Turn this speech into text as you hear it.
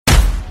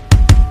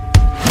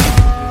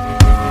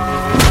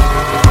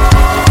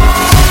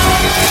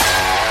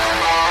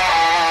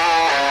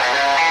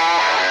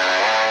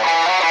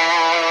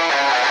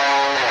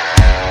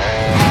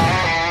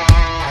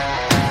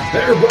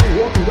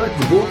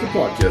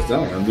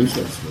Podcast. I'm Lou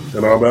Sunsman.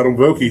 And I'm Adam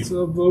Vokey. What's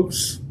up,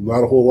 folks?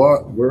 Not a whole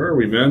lot. Where are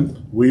we,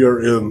 man? We are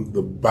in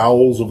the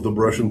bowels of the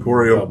Brush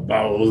Emporium. The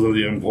bowels of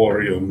the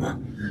Emporium.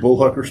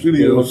 Bullhucker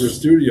Studios. Bullhucker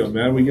Studio,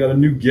 man. We got a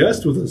new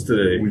guest with us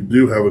today. We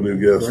do have a new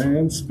guest.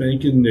 Brand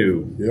spanking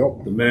new.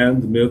 Yep. The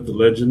man, the myth, the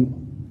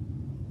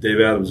legend, Dave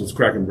Adams. What's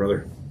cracking,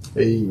 brother?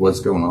 Hey,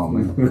 what's going on,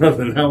 man?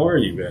 Nothing. How are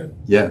you, man?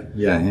 Yeah,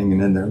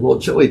 hanging in there. A little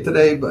chilly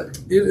today, but...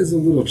 It is a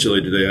little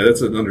chilly today.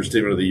 That's an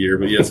understatement of the year,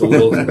 but yes, a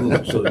little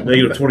chilly.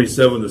 Negative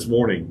 27 this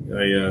morning.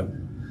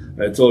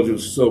 I told you it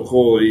was so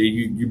cold.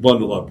 You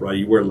bundle up, right?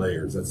 You wear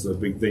layers. That's a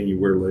big thing. You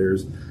wear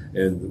layers.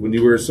 And when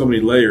you wear so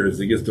many layers,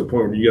 it gets to a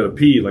point where you got to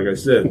pee, like I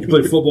said. You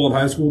played football in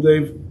high school,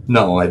 Dave?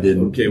 No, I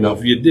didn't. Okay, well,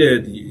 if you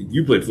did,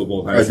 you played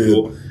football in high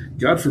school. Did.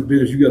 God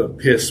forbid if you got to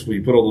piss when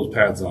you put all those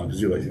pads on,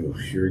 because you're like, oh,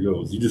 here it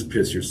goes. You just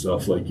piss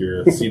yourself like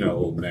you're a senile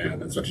old man.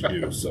 That's what you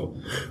do. So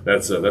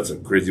that's a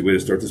crazy way to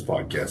start this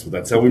podcast, but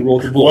that's how we roll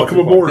the Bullhucker. Welcome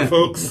aboard,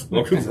 folks.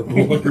 Welcome to the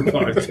Bullhucker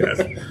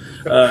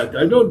Podcast.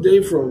 I've known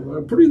Dave for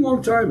a pretty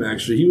long time,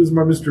 actually. He was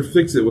my Mr.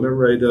 Fixit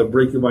whenever I'd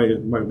break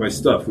my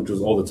stuff, which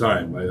was all the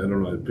time. I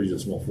don't know, I'd pay you a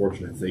small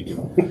fortune, I think,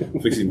 in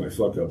fixing my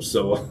fuck-ups.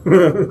 So,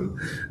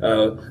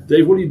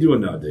 Dave, what are you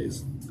doing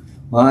nowadays?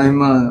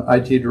 I'm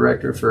IT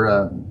director for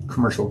a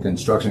commercial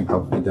construction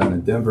company down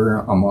in Denver.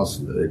 I'm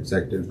also the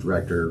executive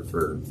director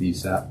for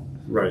VSAP,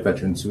 Right.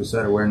 Veteran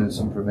Suicide Awareness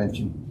and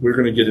Prevention. We're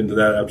going to get into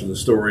that after the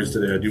stories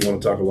today. I do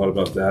want to talk a lot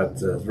about that.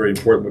 It's very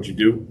important what you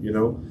do, you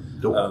know.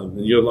 Cool.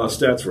 And you have a lot of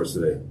stats for us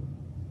today.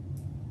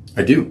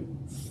 I do.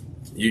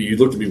 You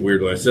looked at me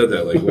weird when I said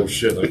that, like, oh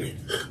shit, like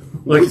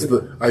What's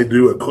the I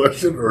do a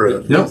question or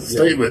a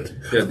statement?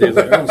 Yeah, Dave's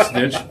like,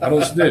 I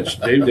don't snitch.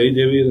 Dave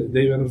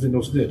Adams ain't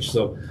no snitch.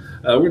 So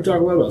we're gonna talk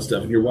a lot about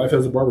stuff. And your wife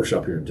has a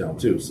barbershop here in town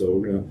too. So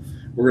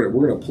we're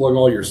gonna plug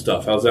all your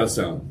stuff. How's that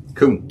sound?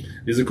 Cool.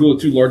 Is it cool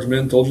that two large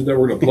men told you that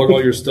we're gonna plug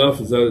all your stuff?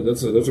 That's a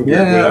weird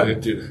way to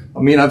do it. I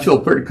mean, I feel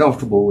pretty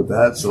comfortable with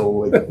that.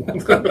 So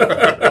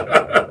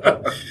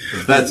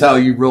if that's how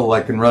you roll,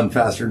 I can run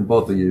faster than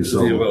both of you.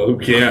 So well, who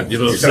can't? You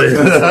know what I'm saying?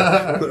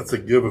 That's a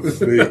given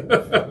for me.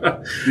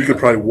 You could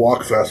probably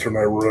walk faster than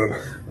I run.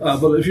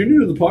 But if you're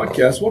new to the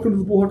podcast, welcome to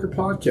the Bullhucker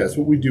Podcast.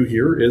 What we do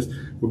here is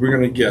we bring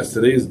on a guest.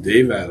 Today is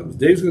Dave Adams.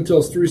 Dave's going to tell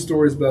us 3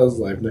 stories about his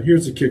life. Now,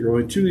 here's the kicker.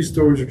 Only 2 of these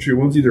stories are true.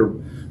 One's either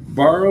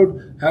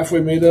borrowed,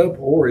 halfway made up,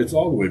 or it's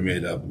all the way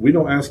made up. We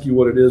don't ask you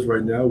what it is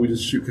right now. We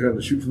just shoot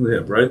from the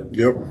hip, right?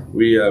 Yep.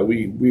 We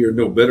are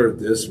no better at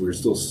this. We're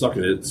still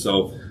sucking at it.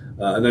 So,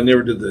 and I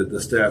never did the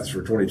stats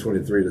for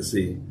 2023 to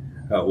see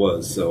how it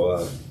was. So,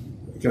 I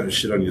kind of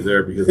shit on you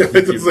there because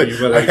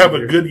I have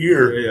a good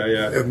year.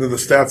 Yeah. And then the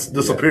stats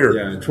disappear.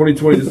 Yeah.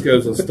 2020, this guy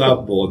was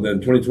unstoppable. And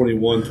then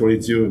 2021,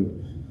 22,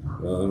 and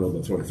I don't know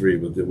about 23,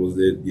 but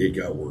it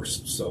got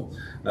worse. So,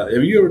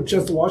 have you ever had a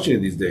chance to watch any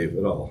of these, Dave,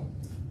 at all?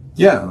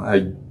 yeah,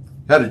 I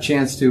had a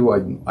chance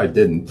to. I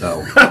didn't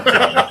though.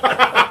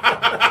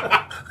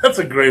 That's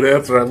a great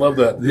answer. I love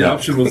that. The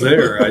option was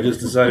there. I just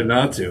decided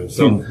not to.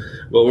 So,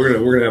 well, we're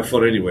gonna have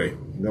fun anyway.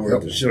 Now we're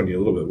going to have to shit on you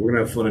a little bit. We're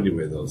going to have fun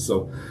anyway, though.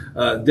 So,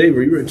 Dave,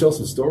 are you ready to tell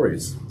some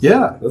stories?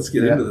 Yeah. Let's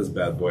get into this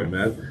bad boy,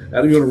 man.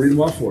 Adam, you want to read them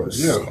off for us?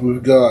 Yeah,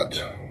 we've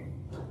got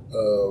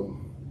a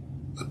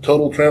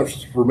total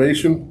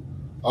transformation,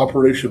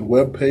 Operation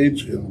Web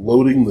Page, and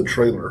loading the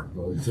trailer.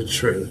 Oh, the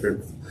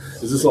trailer.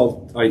 Is this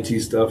all IT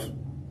stuff?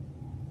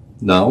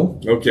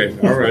 No. Okay,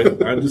 all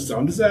right. I'm just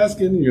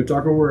asking. You're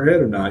talking over our head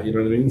or not? You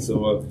know what I mean?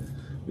 So,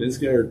 this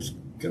guy is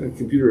kind of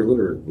computer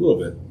illiterate a little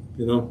bit.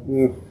 You know.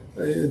 Yeah.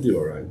 I do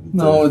all right.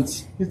 No,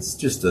 it's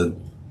just a.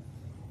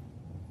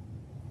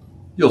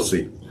 You'll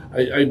see.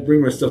 I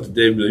bring my stuff to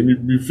Dave and like,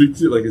 you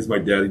fix it like it's my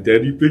daddy.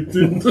 Daddy, fix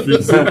it.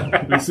 Fix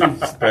it. Fix it.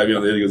 Just pat me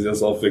on the head. He goes,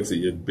 yes, I'll fix it,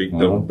 you big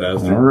dumb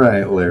bastard. All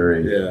right,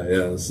 Larry.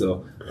 Yeah.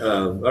 So,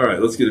 all right,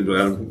 let's get into it,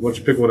 Adam. Why don't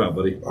you pick one up,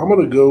 buddy? I'm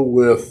going to go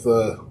with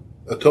a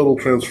total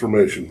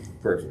transformation.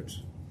 Perfect.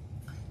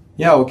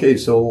 Yeah, okay,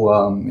 so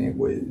it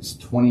was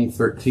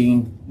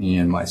 2013,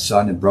 and my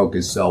son had broke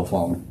his cell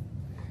phone.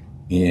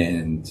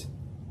 And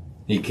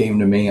he came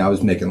to me. I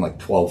was making like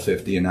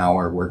 $12.50 an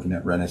hour working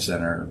at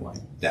Rent-A-Center.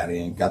 Like, Daddy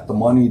ain't got the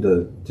money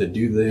to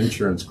do the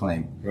insurance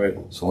claim. Right.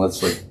 So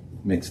let's like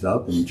mix it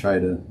up and try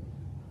to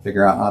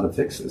figure out how to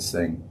fix this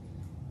thing.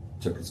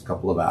 Took us a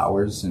couple of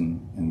hours,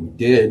 and we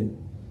did.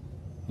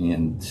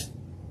 And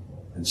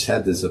I just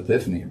had this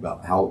epiphany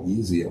about how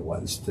easy it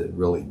was to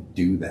really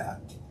do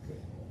that.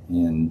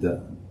 And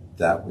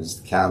that was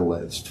the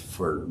catalyst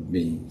for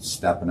me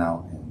stepping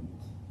out and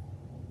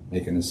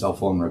making a cell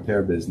phone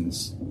repair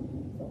business.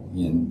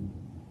 And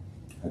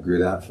I grew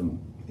that from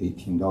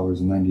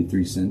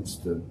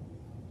 $18.93 to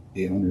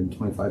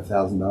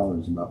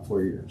 $825,000 in about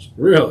 4 years.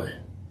 Really?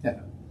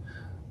 Yeah.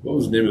 What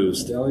was the name of the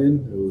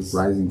stallion? It was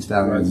Rising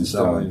Stallion and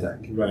Selling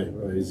Tech. Right.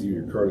 He's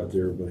your card out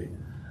there, everybody.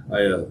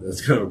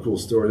 That's kind of a cool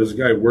story. There's a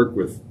guy I worked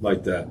with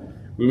like that.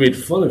 We made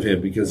fun of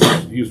him because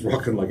he was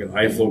rocking like an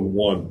iPhone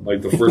 1,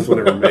 like the first one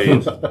ever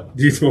made.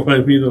 Do you know what I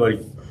mean? They're like,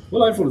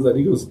 what iPhone is that? And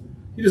he goes,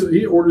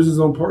 he orders his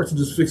own parts and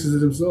just fixes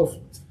it himself.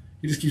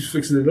 He just keeps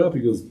fixing it up.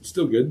 He goes,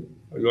 still good.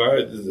 I go, all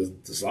right,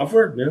 the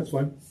software? Yeah, it's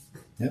fine.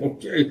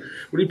 Okay.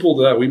 When he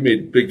pulled it out, we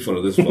made big fun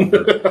of this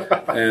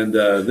fucker. And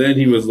then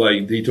he was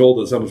like, he told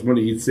us how much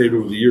money he'd saved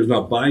over the years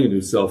not buying a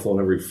new cell phone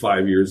every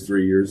 5 years,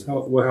 3 years. How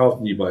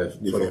often do you buy a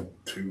new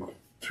phone?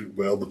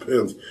 Well,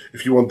 depends.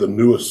 If you want the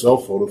newest cell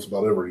phone, it's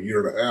about every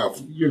year and a half.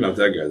 You're not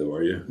that guy, though,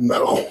 are you?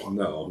 No.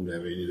 No, I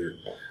mean, either.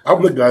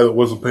 I'm the guy that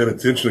wasn't paying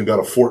attention and got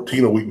a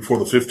 14 a week before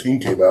the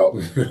 15 came out.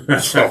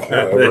 So,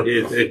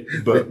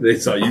 whatever. They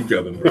saw you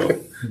coming,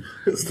 bro.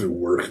 It's through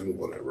work and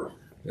whatever.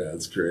 Yeah,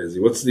 it's crazy.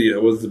 What's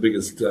the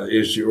biggest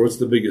issue, or what's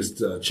the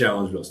biggest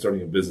challenge about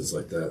starting a business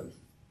like that?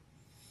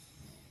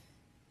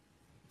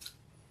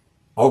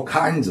 All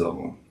kinds of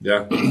them.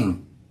 Yeah.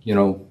 You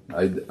know,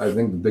 I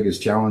think the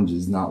biggest challenge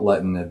is not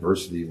letting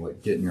adversity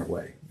get in your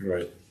way.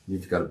 Right.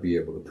 You've got to be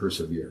able to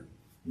persevere.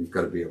 You've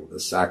got to be able to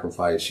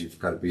sacrifice. You've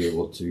got to be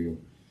able to,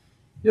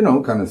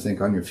 kind of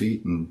think on your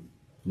feet and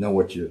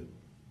know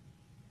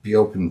be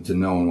open to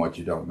knowing what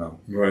you don't know.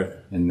 Right.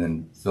 And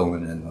then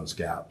filling in those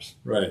gaps.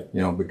 Right.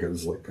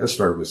 Because I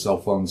started with cell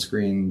phone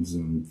screens,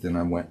 and then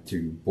I went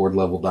to board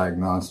level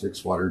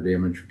diagnostics, water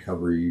damage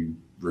recovery,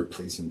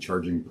 replacing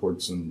charging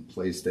ports and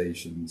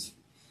PlayStations.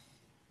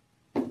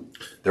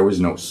 There was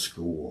no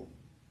school.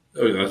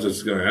 Oh, I was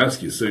just going to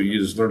ask you. So you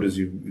just learned as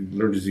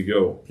you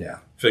go. Yeah.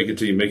 Fake it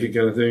till you make it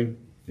kind of thing.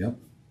 Yep.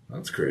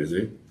 That's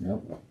crazy.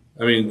 Yep.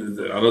 I mean,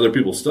 on other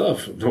people's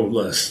stuff, no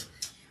less.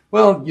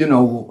 Well,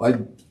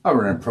 I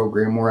run a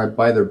program where I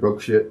buy their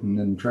broke shit and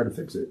then try to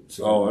fix it.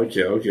 So,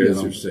 okay, that's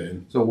what you're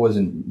saying. So it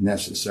wasn't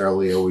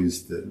necessarily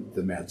always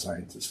the mad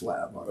scientist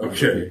lab on other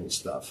people's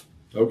stuff.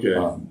 Okay.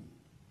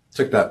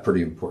 Took that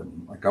pretty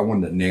important. I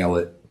wanted to nail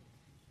it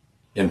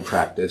in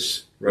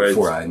practice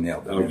before I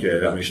nailed it. Okay,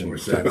 that makes more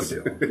sense.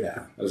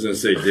 Yeah. I was going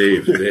to say,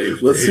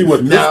 Dave. Let's see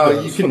what this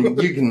does.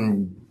 You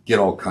can get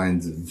all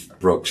kinds of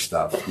broke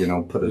stuff.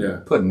 Put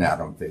an ad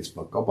on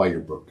Facebook. I'll buy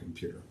your broke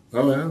computer.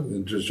 Oh yeah,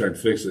 and just trying to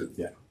fix it.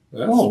 Yeah.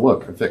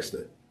 Look, I fixed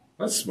it.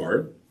 That's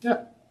smart.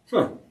 Yeah.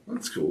 Huh.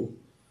 That's cool.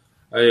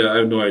 I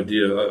have no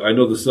idea. I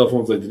know the cell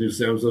phones, like the new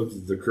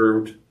Samsung, the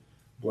curved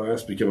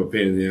glass, become a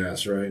pain in the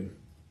ass, right?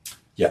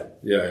 Yeah.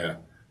 Yeah.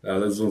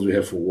 That's the ones we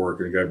have for work,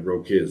 and a guy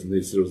broke his, and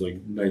they said it was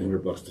like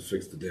 $900 to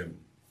fix the damn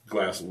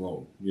glass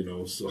alone,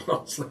 So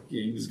I was like,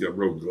 you just got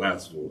broke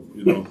glass full,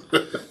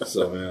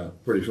 So yeah,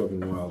 pretty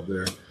fucking wild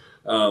there.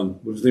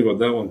 What do you think about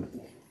that one?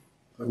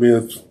 I mean,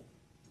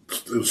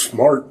 it was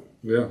smart.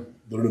 Yeah.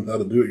 Learning how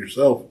to do it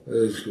yourself.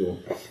 That is cool.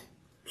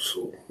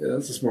 So yeah,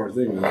 that's a smart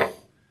thing, man.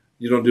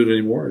 You don't do it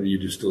anymore, or you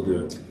just still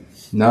do it?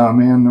 No,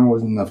 man, there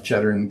wasn't enough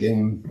cheddar in the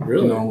game.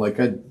 Really?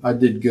 I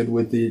did good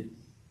with it.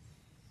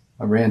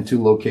 I ran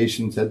 2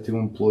 locations, had 2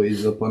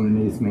 employees up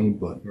underneath me,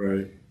 but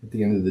at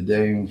the end of the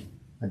day,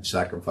 I'd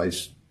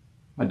sacrifice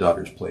my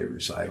daughter's play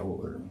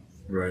recital or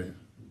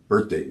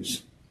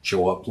birthdays,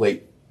 show up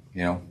late,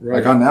 I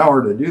got an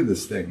hour to do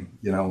this thing,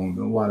 a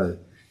lot of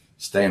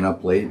staying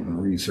up late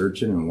and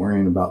researching and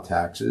worrying about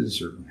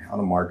taxes or how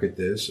to market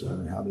this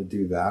or how to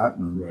do that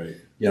and,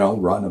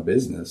 run a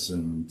business.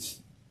 And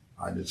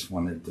I just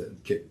wanted to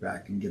kick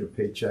back and get a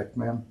paycheck,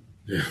 man.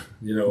 Yeah,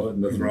 you know what?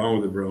 Nothing wrong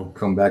with it, bro.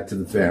 Come back to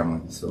the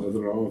family. So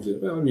nothing wrong with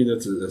it. Well, I mean,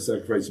 that's a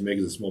sacrifice you make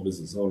as a small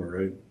business owner,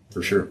 right?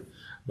 For sure.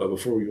 But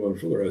before we go on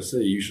further, I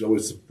say you should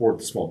always support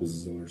the small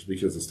business owners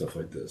because of stuff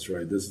like this,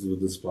 right? This is what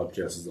this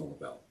podcast is all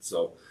about.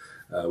 So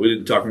we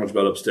didn't talk much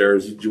about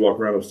upstairs. Did you walk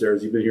around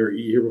upstairs? You been here,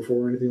 eat here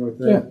before or anything like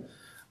that?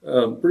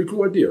 Yeah. Pretty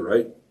cool idea,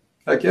 right?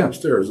 Heck yeah.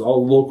 Upstairs,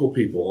 all local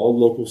people, all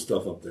local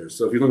stuff up there.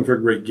 So if you're looking for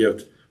a great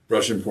gift,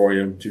 Brush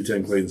Emporium,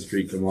 210 Clayton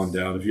Street, come on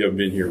down. If you haven't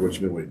been here, what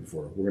you been waiting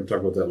for? We're going to talk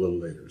about that a little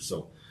later.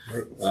 So,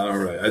 all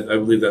right. I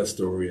believe that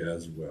story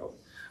as well.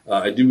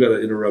 I do got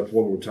to interrupt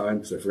one more time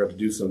because I forgot to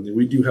do something.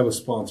 We do have a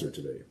sponsor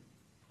today.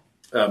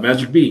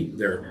 Magic Bean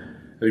there.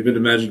 Have you been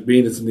to Magic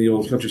Bean? It's in the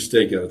old Country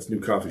Stakeout. It's a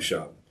new coffee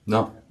shop.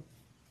 No.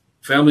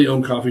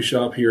 Family-owned coffee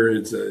shop here.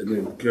 It's a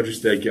Country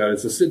Stakeout.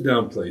 It's a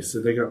sit-down place.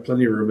 So they got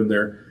plenty of room in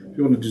there. If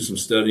you want to do some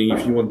studying,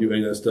 if you want to do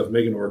any of that stuff,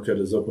 Megan Orcutt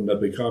has opened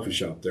up a coffee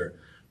shop there.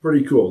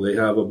 Pretty cool. They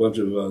have a bunch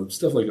of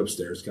stuff like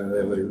upstairs. Kind of, they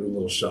have their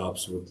little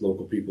shops with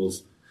local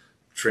people's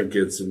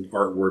trinkets and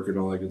artwork and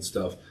all that good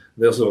stuff.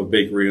 They also have a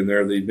bakery in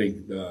there. They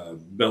make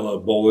Bella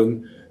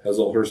Bolin has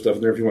all her stuff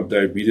in there. If you want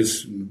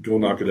diabetes, go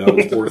knock it out.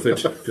 It's worth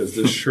it because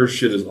her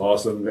shit is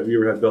awesome. Have you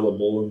ever had Bella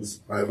Bolin's?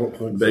 I don't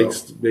think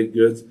baked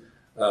goods?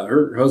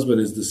 Her husband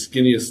is the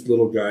skinniest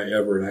little guy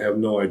ever, and I have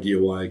no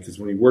idea why. Because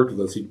when he worked with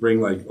us, he'd bring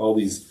like all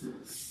this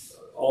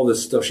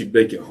stuff she'd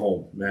bake at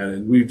home, man.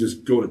 And we'd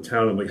just go to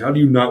town. I'm like, how do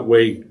you not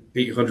weigh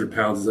 800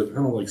 pounds? He's like, I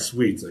don't like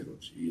sweets. I go,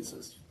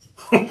 Jesus.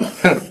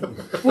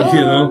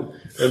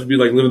 That'd be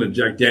like living at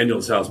Jack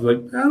Daniel's house. Be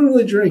like, I don't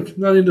really drink.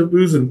 I'm not into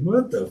boozing.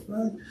 What the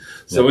fuck?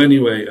 So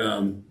anyway,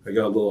 I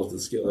got a little off the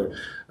scale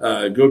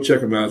there. Go check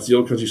them out. It's the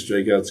Old Country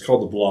Strikeout. It's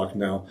called The Block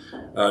now.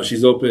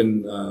 She's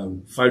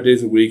open 5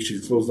 days a week.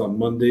 She's closed on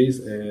Mondays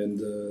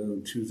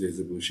and Tuesdays,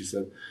 I believe she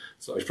said.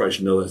 So I probably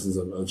should know that since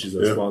she's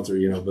our sponsor,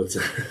 but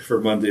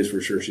for Mondays for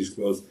sure she's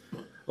closed.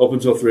 Open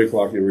till 3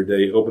 o'clock every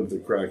day. Open to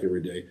the crack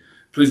every day.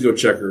 Please go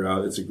check her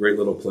out. It's a great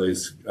little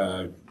place.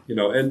 And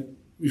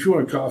if you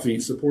want a coffee,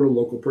 support a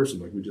local person,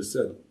 like we just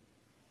said.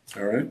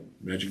 All right,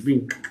 magic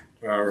bean.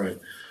 All right.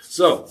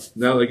 So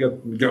now that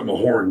I got my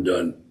horn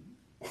done,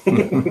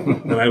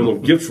 and I have a little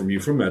gift from you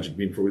from Magic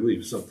Bean before we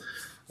leave. So,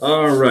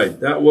 all right,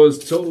 that was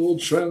Total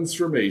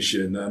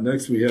Transformation.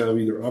 Next, we have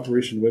either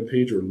Operation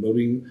Webpage or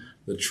Loading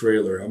the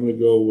Trailer. I'm going to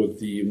go with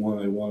the one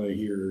I want to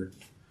hear.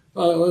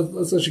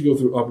 Let's actually go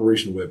through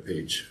Operation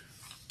Webpage.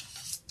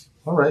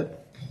 All right.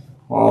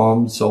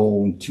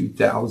 So in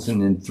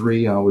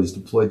 2003, I was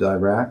deployed to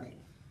Iraq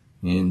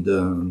and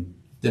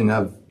didn't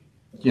have,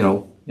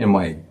 in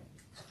my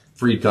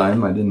free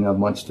time, I didn't have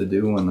much to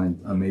do, and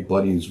I made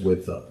buddies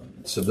with a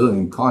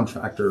civilian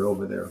contractor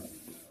over there.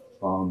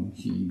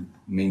 He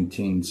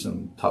maintained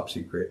some top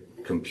secret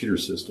computer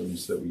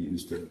systems that we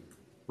used to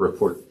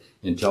report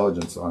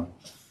intelligence on.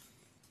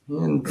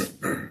 And,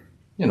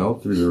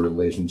 through the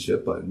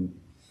relationship, I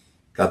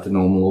got to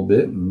know him a little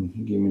bit, and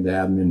he gave me the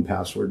admin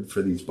password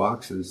for these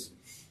boxes.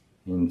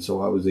 And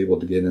so I was able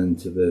to get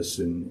into this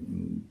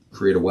and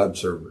create a web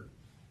server.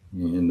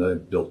 And I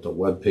built a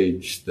web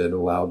page that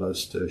allowed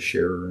us to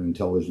share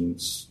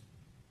intelligence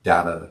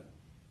data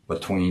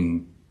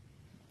between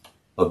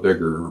a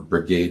bigger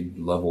brigade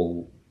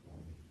level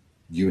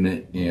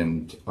unit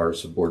and our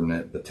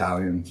subordinate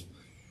battalions.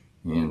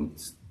 And,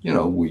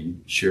 we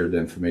shared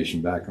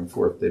information back and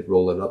forth. They'd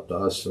roll it up to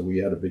us. So we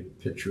had a big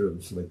picture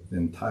of like the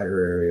entire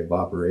area of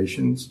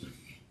operations.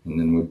 And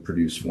then we'd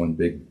produce one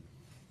big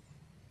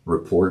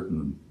report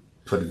and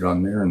put it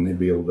on there, and they'd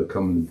be able to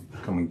come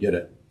and get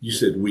it. You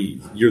said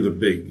we. You're the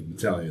big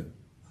battalion.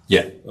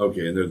 Yeah.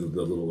 Okay, and they're the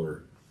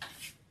littler.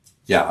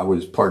 Yeah, I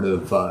was part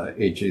of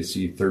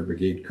HAC 3rd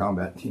Brigade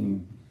Combat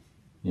Team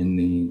in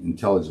the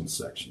intelligence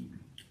section.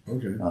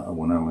 Okay.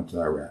 When I went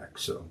to Iraq.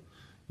 So,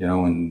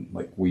 and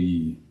like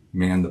we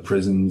manned the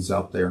prisons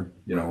out there,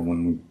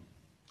 when we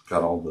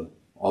got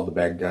all the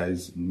bad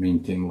guys and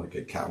maintained like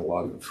a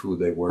catalog of who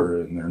they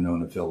were and their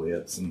known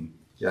affiliates and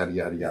yada,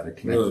 yada, yada,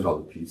 connected all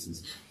the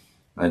pieces.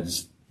 I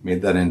just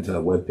made that into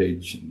a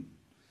webpage and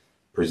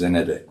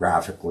presented it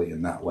graphically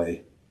in that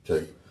way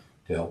to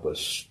help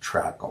us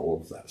track all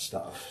of that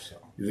stuff. So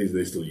you think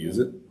they still use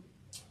it?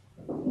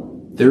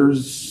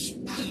 There's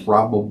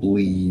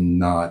probably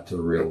not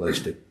a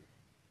realistic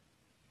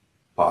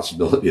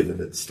possibility that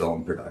it's still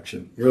in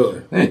production. Really?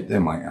 They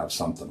might have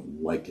something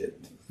like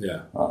it.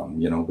 Yeah.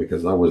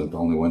 Because I wasn't the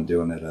only one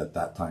doing it at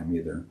that time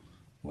either.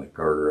 Like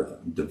our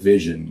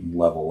division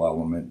level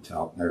element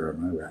out there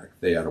in Iraq,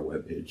 they had a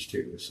webpage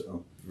too.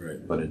 So,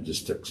 right. But it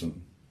just took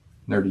some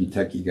nerdy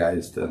techie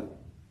guys to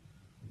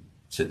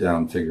sit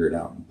down, figure it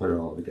out, and put it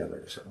all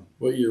together. So,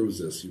 what year was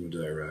this? You went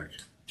to Iraq?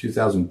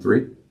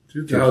 2003.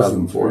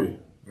 2004.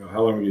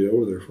 How long were you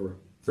over there for?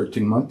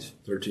 13 months.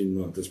 13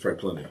 months. That's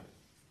probably plenty.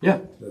 Yeah.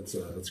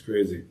 That's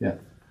crazy. Yeah.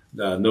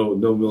 No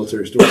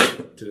military story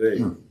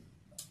today.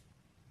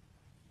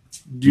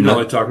 Do you not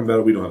like talking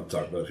about it? We don't have to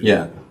talk about it.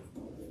 Yeah.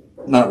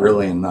 Not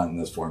really, and not in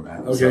this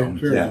format. Okay, so,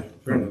 fair enough.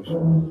 Fair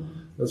enough.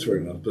 That's fair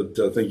enough. But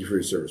thank you for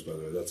your service, by the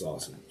way. That's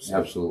awesome. So,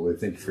 absolutely.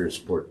 Thank you for your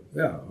support.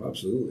 Yeah,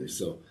 absolutely.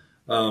 So,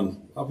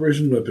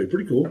 Operation Webpage,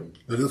 pretty cool.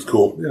 It is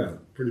cool. Yeah,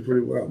 pretty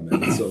wild,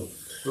 man. So,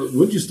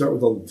 when did you start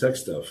with all the tech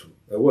stuff?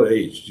 At what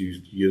age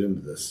did you get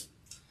into this?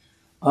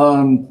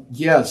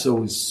 Yeah,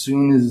 so as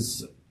soon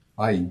as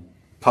I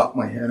popped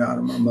my head out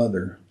of my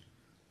mother,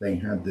 they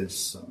had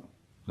this.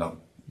 No,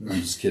 I'm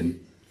just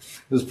kidding.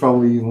 It was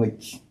probably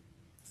like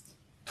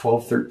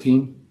 12,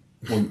 13.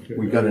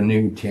 We got a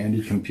new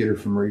Tandy computer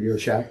from Radio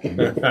Shack.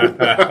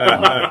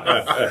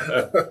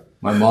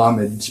 My mom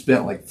had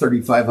spent like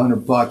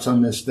 $3,500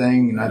 on this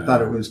thing, and I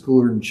thought it was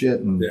cooler than shit,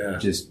 and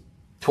just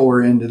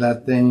tore into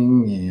that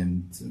thing,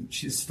 and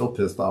she's still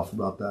pissed off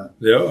about that.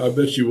 Yeah, I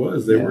bet she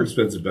was. They were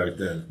expensive back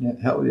then. Yeah,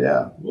 hell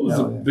yeah. What was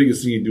the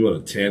biggest thing you do on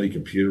a Tandy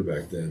computer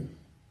back then?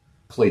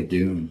 Play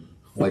Dune,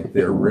 like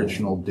the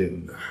original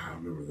Dune. I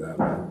remember that,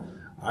 man.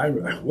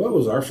 What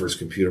was our first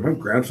computer? My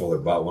grandfather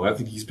bought one. I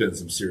think he spent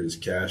some serious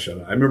cash on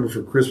it. I remember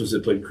for Christmas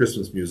it played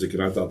Christmas music,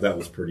 and I thought that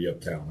was pretty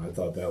uptown. I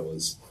thought that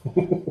was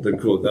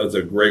that was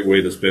a great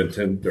way to spend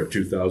 $10,000 or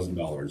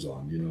 $2,000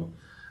 on.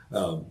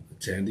 A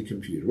Tandy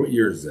computer. What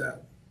year is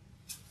that?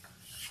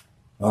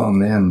 Oh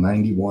man,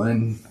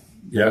 91,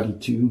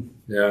 92.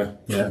 Yeah.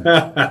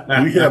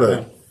 We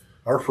had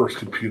our first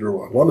computer.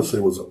 I want to say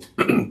was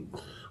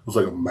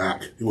like a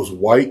Mac. It was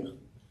white.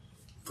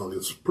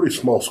 It's a pretty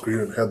small screen.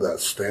 It had that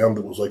stand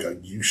that was like a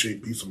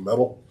U-shaped piece of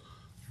metal.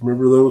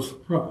 Remember those?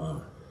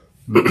 I'm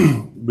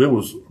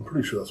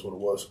pretty sure that's what it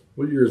was.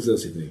 What year is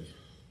this, you think?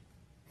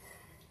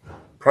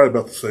 Probably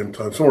about the same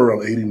time. Somewhere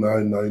around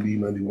 89, 90,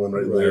 91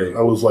 right there.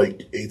 I was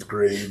like 8th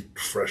grade,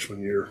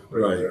 freshman year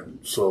right there.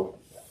 So.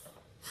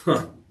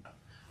 I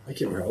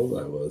can't remember how old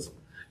I was.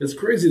 It's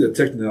crazy that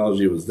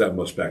technology was that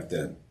much back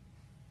then.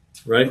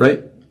 Right?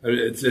 Right. I mean,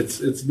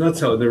 it's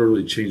nuts how it never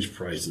really changed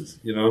prices,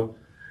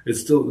 It's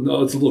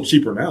still it's a little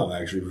cheaper now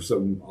actually for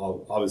something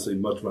obviously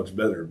much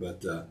better,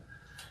 but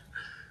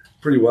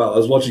pretty wild. I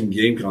was watching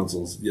game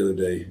consoles the other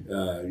day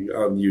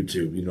on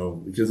YouTube,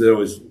 because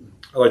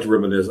I like to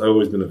reminisce. I've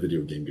always been a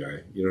video game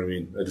guy. You know what I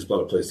mean? I just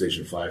bought a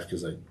PlayStation 5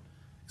 because I'm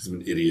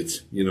an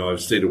idiot.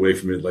 I've stayed away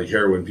from it like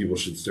heroin. People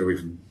should stay away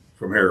from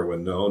from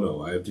heroin.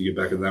 No, I have to get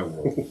back in that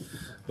world.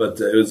 But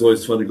it was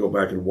always fun to go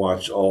back and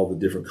watch all the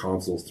different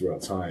consoles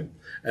throughout time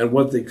and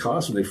what they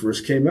cost when they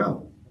first came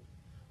out.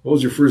 What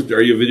was your first?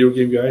 Are you a video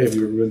game guy? Have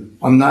you ever been?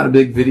 I'm not a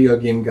big video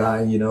game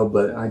guy,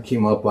 but I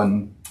came up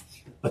on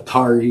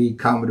Atari,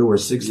 Commodore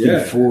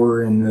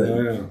 64, and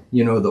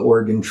the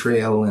Oregon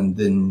Trail, and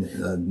then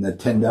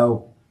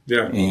Nintendo.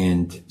 Yeah.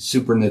 And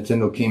Super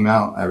Nintendo came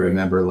out. I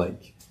remember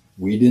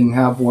we didn't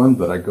have one,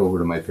 but I'd go over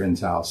to my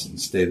friend's house and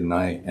stay the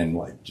night and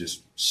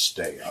just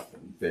stay up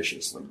and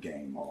viciously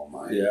game all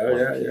night.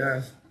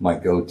 Yeah. My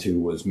go-to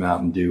was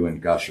Mountain Dew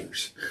and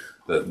Gushers.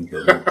 The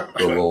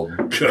little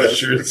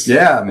Gushers.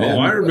 Yeah, man.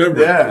 Oh, I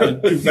remember. Yeah.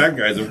 Two fat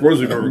guys, of course,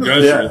 we remember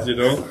Gushers.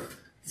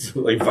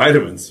 So, like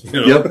vitamins.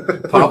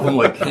 Yep, pop them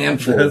like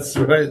handfuls.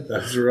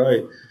 That's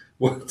right.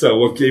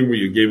 What game were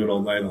you gaming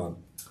all night on?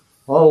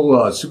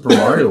 Oh, Super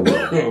Mario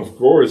World. Of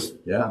course.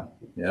 Yeah.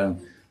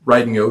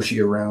 Riding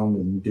Yoshi around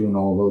and doing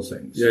all those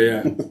things.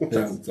 Yeah.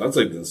 That's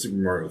like the Super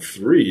Mario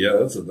 3. Yeah,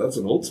 that's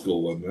an old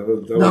school one.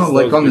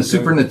 On the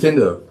Super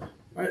Nintendo.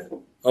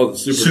 The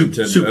Super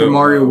Nintendo. Super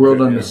Mario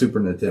World on the Super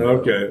Nintendo.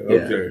 Okay.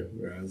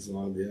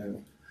 Yeah.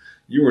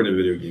 You weren't a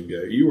video game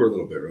guy. You were a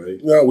little bit, right?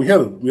 No, we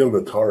had an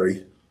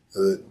Atari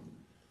that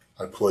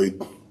I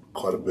played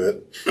quite a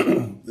bit,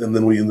 and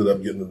then we ended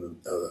up getting the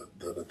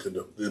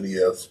Nintendo, the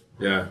NES.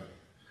 Yeah.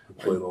 I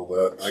played all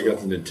that. I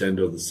got the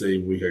Nintendo the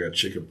same week I got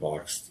chicken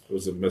pox. It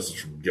was a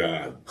message from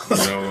God.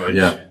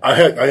 Yeah. I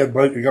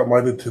got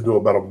my Nintendo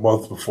about a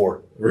month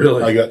before.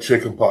 Really? I got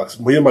chicken pox.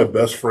 Me and my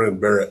best friend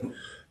Barrett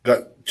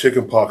got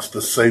chicken pox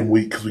the same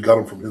week because we got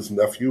him from his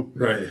nephew.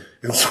 Right.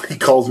 And so he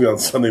calls me on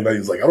Sunday night.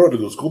 He's like, I don't have to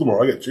go to school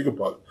tomorrow. I got chicken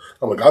pox.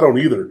 I'm like, I don't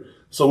either.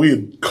 So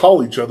we'd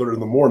call each other in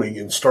the morning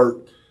and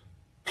start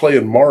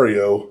playing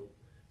Mario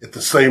at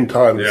the same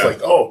time. It's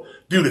like, oh,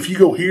 dude, if you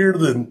go here,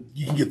 then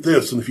you can get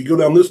this. And if you go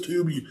down this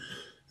tube,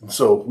 and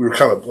so we were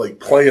kind of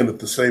playing at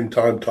the same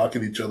time,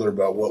 talking to each other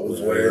about what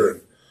was where. And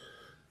it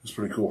was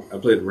pretty cool. I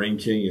played Rain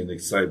King and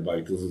Excite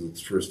Bike. Those are the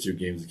first two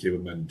games that came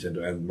with my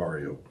Nintendo, and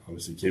Mario.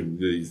 Obviously,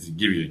 they used to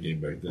give you a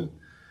game back then.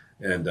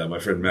 And my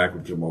friend Mac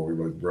would come over. We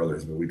were like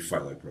brothers, but we'd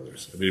fight like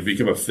brothers. I mean, it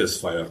became a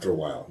fist fight after a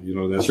while.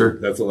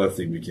 That's all that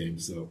thing became.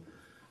 So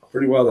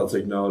pretty wild how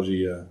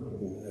technology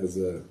has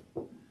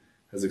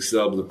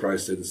excelled, but the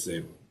price stayed the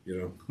same.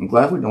 I'm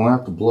glad we don't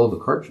have to blow the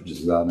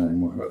cartridges out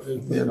anymore.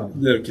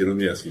 Okay, let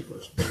me ask you a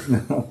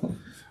question.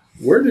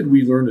 Where did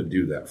we learn to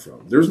do that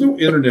from? There's no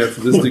internet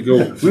for this to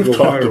go. We've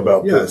talked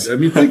about this. I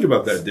mean, think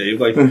about that, Dave.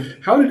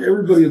 How did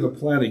everybody on the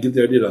planet get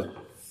the idea to?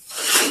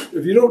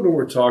 If you don't know what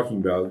we're talking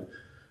about,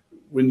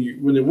 when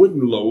it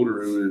wouldn't load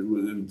or it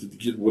would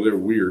get whatever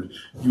weird,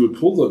 you would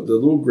pull the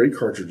little gray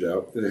cartridge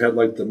out, and it had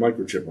the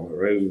microchip on it,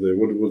 right?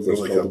 What was that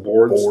called? The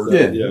boards.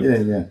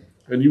 Yeah.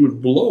 And you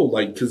would blow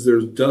because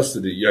there's dust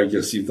in it. I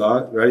guess you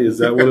thought, right? Is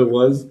that what it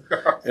was?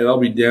 And I'll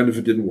be damned if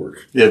it didn't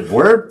work. It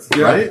worked,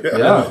 right?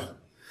 Yeah.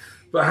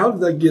 But how did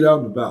that get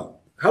out and about?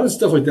 How did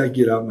stuff like that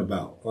get out and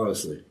about?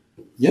 Honestly,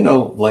 I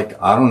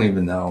don't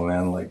even know,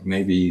 man.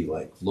 Maybe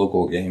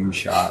local game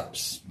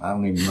shops. I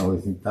don't even know.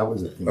 I think that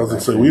was a thing. I was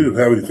gonna say we didn't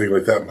have anything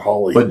like that in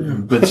Holly,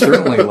 but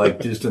certainly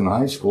just in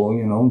high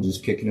school,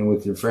 just kicking it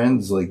with your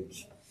friends.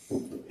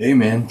 Hey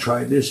man,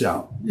 try this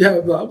out. Yeah,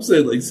 but I'm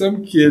saying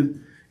some kid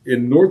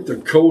in North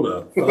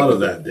Dakota thought of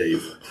that,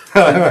 Dave.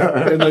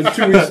 And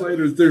 2 weeks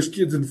later, there's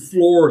kids in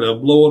Florida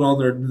blowing on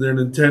their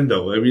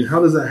Nintendo. I mean,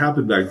 how does that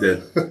happen back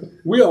then?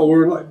 We all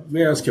were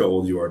may I ask how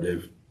old you are,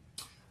 Dave?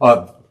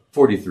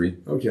 43.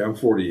 Okay, I'm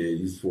 48.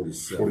 He's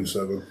 47.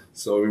 47.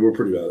 So we're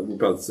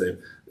about the same.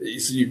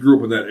 So you grew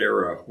up in that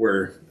era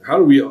where how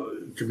do we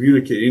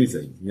communicate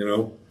anything,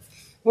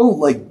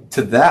 Well,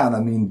 to that, I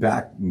mean,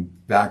 back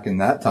in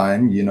that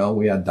time,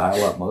 we had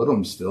dial-up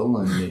modems still,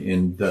 and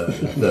in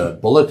the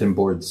bulletin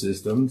board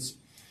systems,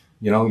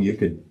 you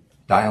could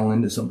dial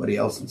into somebody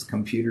else's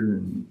computer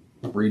and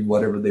read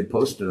whatever they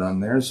posted on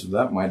there. So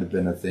that might have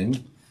been a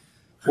thing.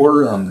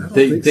 Or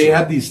they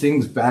had these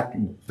things back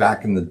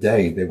in the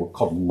day. They were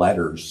called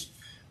letters,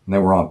 and they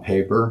were on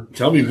paper.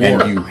 Tell me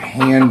more. And you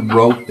hand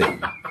wrote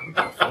them.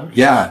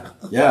 Yeah,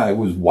 it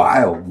was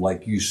wild.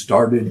 You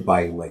started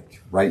by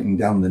writing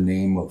down the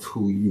name of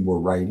who you were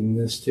writing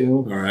this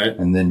to. All right.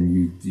 And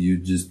then you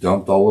just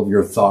dumped all of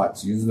your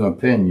thoughts using a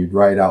pen. You'd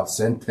write out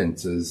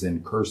sentences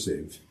in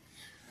cursive.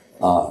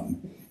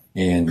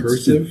 And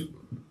cursive?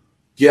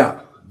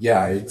 Yeah.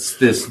 It's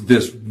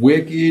this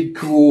wicked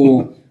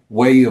cool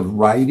way of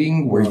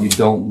writing where you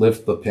don't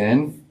lift the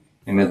pen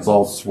and it's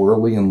all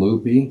swirly and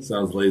loopy.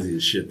 Sounds lazy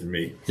as shit to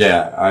me.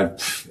 Yeah,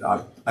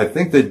 I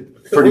think they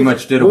pretty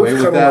much did away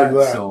with that.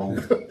 So,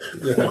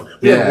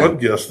 we had one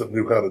guest that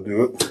knew how to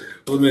do it.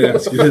 Let me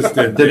ask you this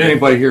then. Did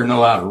anybody here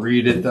know how to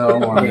read it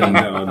though? I mean,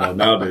 no.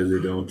 Nowadays they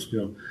don't.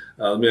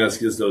 Let me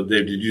ask you this though,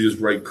 Dave. Did you just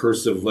write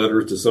cursive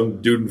letters to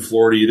some dude in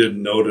Florida you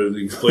didn't know to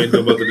explain to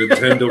him about the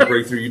Nintendo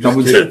breakthrough?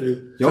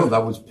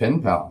 That was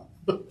Pen Pal.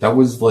 That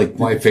was my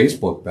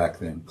Facebook back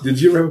then. Did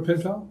you ever have a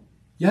pen pal?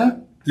 Yeah.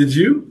 Did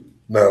you?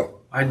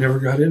 No. I never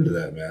got into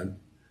that, man.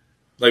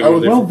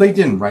 They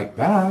didn't write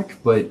back,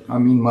 but I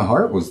mean, my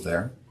heart was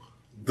there.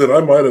 then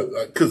I might have,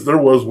 because there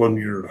was one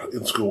year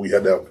in school we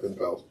had to have pen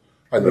pals.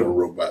 I never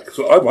wrote back.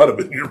 So I might have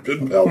been your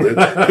pen pal, dude.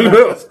 Who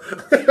knows?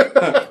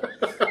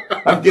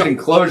 I'm getting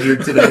closure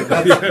today.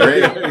 That's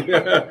great.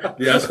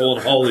 The asshole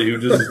in Holly who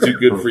just is too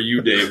good for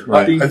you, Dave.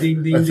 Right. Ding,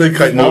 ding, ding, I think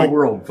ding, I know.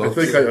 World, I folks.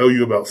 think I owe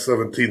you about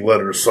 17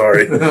 letters.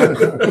 Sorry.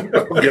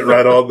 I'll get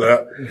right on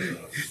that.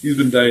 He's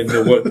been dying to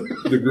know what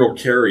the girl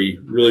Carrie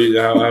really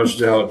how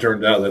it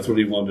turned out. That's what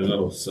he wanted to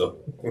know. So,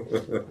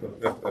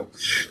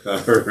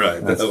 all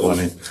right, That's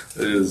funny.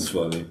 It is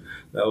funny.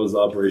 That was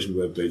Operation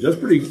Webpage. That's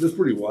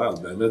pretty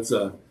wild, man. That's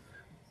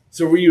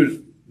So were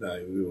you?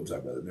 No, we won't talk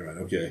about it. Never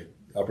mind. Okay,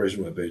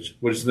 Operation Webpage.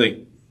 What did you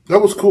think? That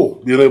was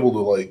cool. Being able to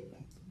like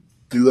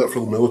do that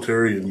for the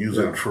military and use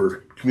it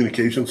for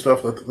communication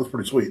stuff. That's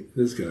pretty sweet.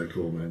 This is kind of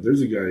cool, man.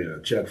 There's a guy,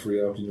 Chad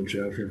Freoff. You know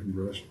Chad Freoff from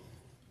Brush?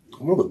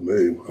 I know the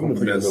name. I don't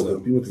think I know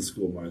him. He went to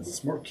school of mine. He's a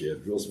smart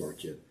kid, real smart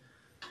kid.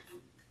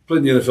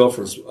 Played in the NFL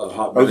for a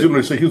hot minute. I was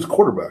going to say he was a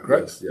quarterback,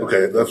 right? Yes, yeah.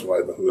 Okay, that's why I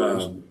know who it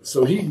is.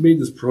 So he made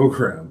this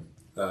program.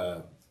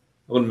 I'm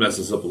going to mess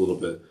this up a little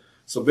bit.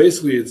 So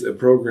basically, it's a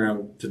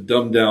program to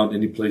dumb down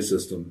any play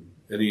system,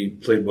 any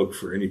playbook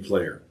for any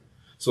player.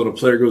 So when a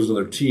player goes to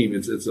another team,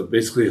 it's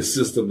basically a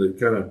system that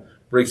kind of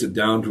breaks it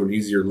down to an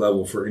easier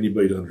level for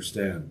anybody to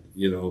understand.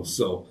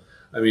 So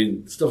I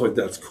mean, stuff like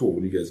that's cool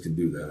when you guys can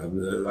do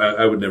that.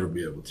 I would never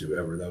be able to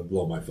ever. That would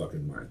blow my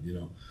fucking mind.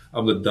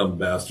 I'm the dumb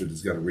bastard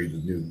that's got to read the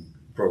new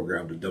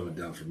program to dumb it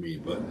down for me.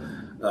 But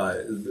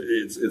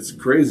it's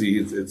crazy.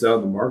 It's out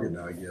in the market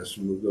now, I guess.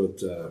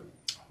 Who's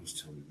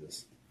telling me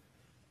this?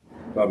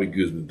 Bobby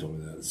Guzman told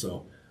me that.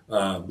 So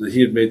that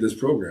he had made this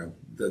program.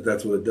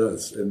 That's what it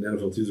does. And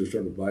NFL teams are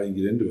starting to buy and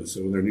get into it.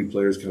 So when their new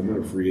players come in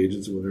or free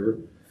agents or whatever,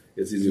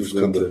 it's easier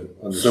for them to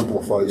understand.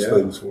 Simplifies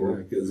things for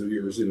them. Because if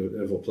you've ever seen an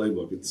NFL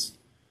playbook, it's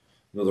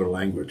another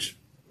language.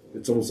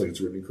 It's almost like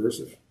it's written in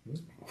cursive.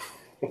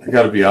 I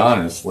got to be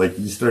honest. Like,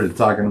 you started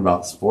talking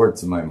about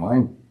sports, and my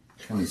mind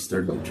kind of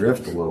started to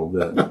drift a little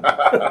bit.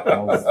 I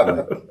was like,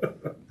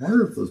 I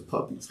wonder if those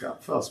puppies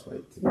got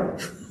frostbite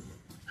today.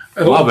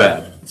 My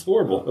bad. It's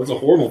horrible. That's a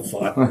horrible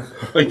thought.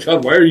 My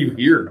God, why are you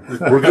here?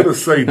 We're going to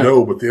say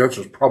no, but the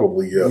answer is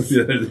probably yes.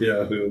 Yeah,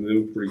 it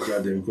was pretty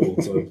goddamn cool.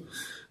 So,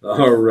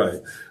 all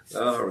right.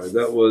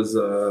 That was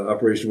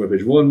Operation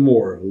Webpage. One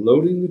more.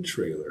 Loading the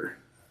trailer.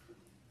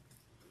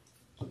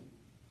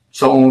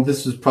 So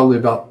this was probably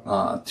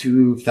about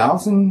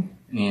 2000,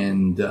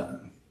 and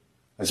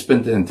I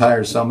spent the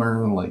entire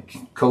summer, like,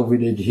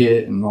 COVID had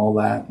hit and all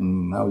that,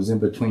 and I was in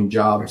between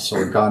jobs, so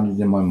it got it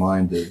in my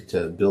mind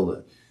to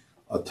build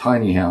a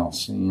tiny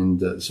house.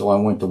 And so I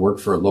went to work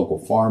for a local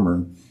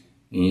farmer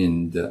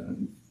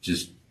and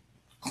just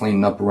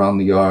cleaning up around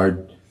the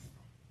yard,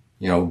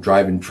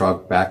 driving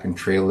truck, backing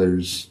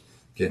trailers,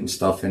 getting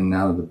stuff in and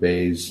out of the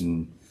bays,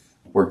 and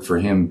worked for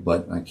him.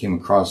 But I came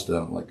across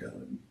a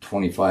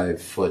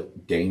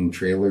 25-foot Dane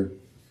trailer,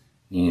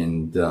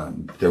 and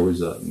there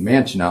was a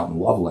mansion out in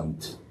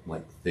Loveland.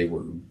 Like, they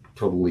were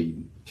totally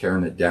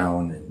tearing it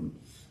down, and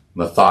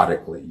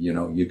methodically,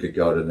 you could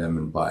go to them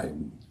and buy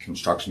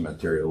construction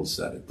materials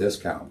at a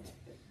discount.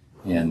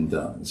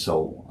 And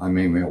so I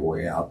made my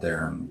way out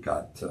there and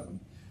got,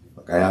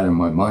 I had in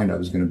my mind I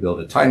was going to build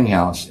a tiny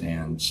house.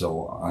 And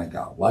so I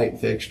got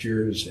light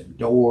fixtures and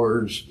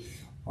doors.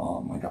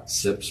 I got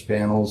SIPS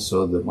panels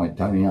so that my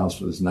tiny house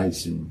was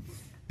nice and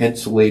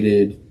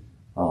insulated.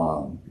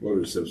 What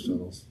are SIPS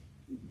panels?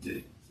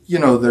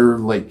 They're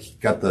like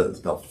got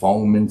the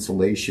foam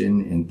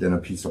insulation and then a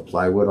piece of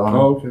plywood on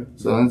them. Oh, okay.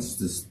 So that's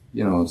just,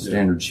 a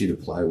standard sheet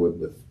of plywood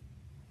with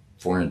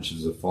 4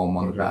 inches of foam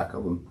on the back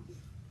of them.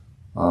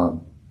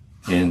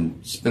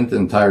 And spent the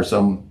entire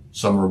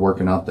summer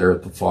working out there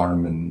at the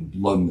farm and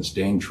loading the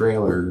Dane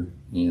trailer.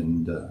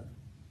 And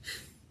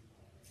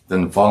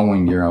then the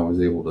following year I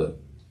was able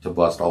to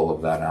bust all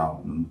of that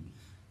out and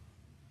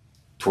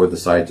tore the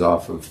sides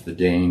off of the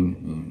Dane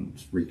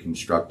and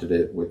reconstructed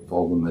it with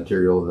all the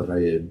material that I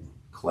had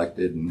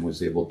collected, and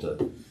was able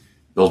to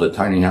build a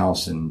tiny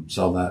house and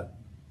sell that.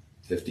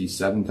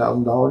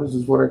 $57,000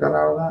 is what I got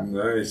out of that.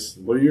 Nice.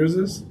 What year is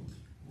this?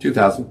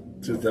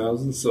 2000.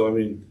 2000. So, I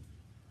mean,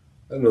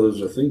 I don't know, there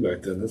was a thing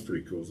back then. That's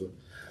pretty cool. So,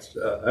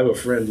 I have a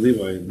friend,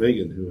 Levi and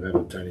Megan, who have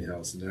a tiny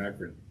house in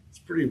Akron. It's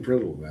pretty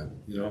incredible,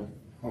 man.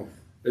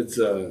 It's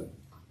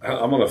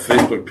I'm on a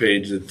Facebook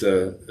page that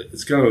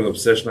it's kind of an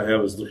obsession I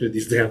have, is looking at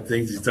these damn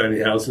things, these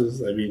tiny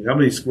houses. I mean, how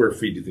many square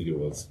feet do you think it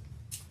was?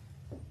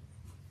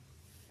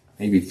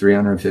 Maybe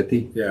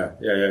 350. Yeah.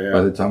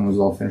 By the time it was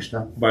all finished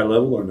up. By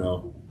level or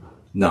no?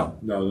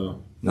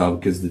 No,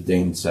 because the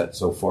Dane set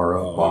so far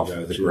up off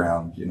of the gotcha.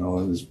 ground. It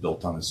was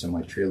built on a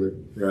semi-trailer.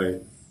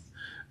 Right.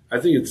 I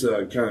think it's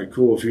kind of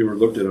cool if you ever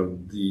looked at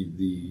them. The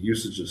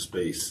usage of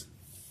space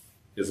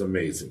is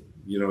amazing.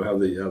 How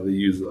they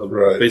use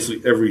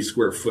basically every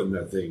square foot in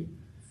that thing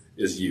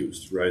is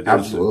used. Right.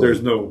 Absolutely.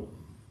 There's no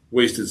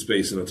wasted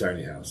space in a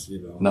tiny house.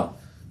 No.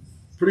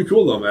 Pretty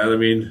cool though, man. I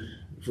mean,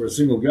 for a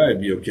single guy,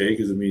 it'd be okay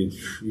because I mean, you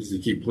used to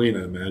keep clean,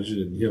 I imagine,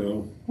 and you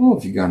know. Well,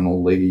 if you got an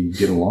old lady you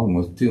get along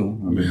with too,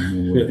 I mean,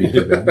 it wouldn't be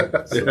too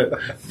bad. So.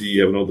 Do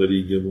you have an old lady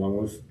you get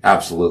along with?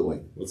 Absolutely.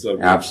 What's up?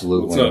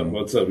 Absolutely. What's up?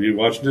 What's up? You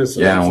watching this?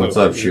 Yeah. What's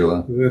up,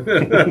 Sheila?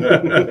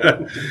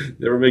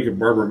 Never make a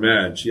barber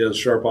mad. She has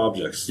sharp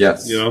objects.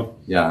 Yes. You know.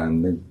 Yeah,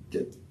 and they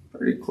get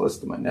pretty close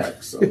to my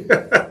neck. So.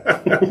 That's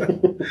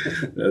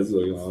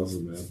like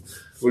awesome, man.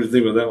 What do you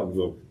think about that one,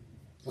 Bill?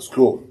 That's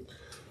cool.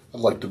 I'd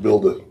like to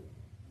build a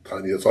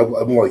tiny.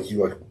 I'm like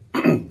you. Like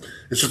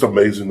it's just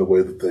amazing the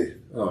way that they.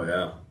 Oh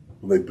yeah.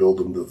 When they build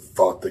them, the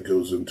thought that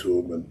goes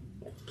into them, and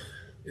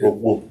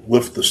we'll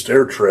lift the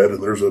stair tread,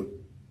 and there's a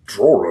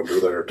drawer under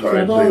there.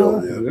 Tiny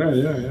deal.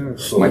 Yeah.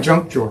 So, my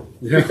junk drawer.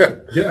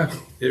 Yeah.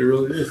 It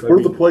really is. Where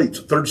are the plates?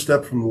 Third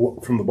step from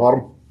the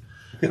bottom.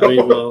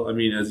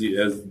 As you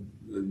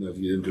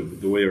get into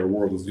the way our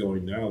world is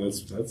going now,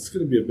 that's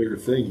going to be a bigger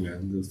thing,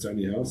 man. Those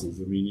tiny houses.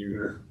 I mean,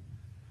 the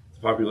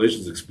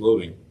population's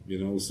exploding,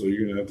 you know, so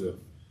you're going to have to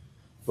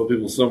put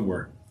people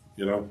somewhere,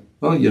 you know.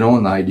 Well, you know,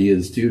 and the idea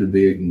is too to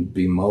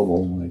be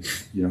mobile, like,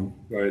 you know,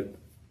 right,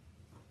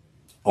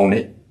 own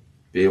it,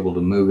 be able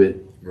to move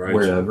it right.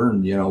 wherever,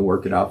 and you know,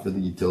 work it out for the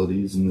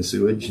utilities and the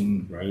sewage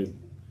and right,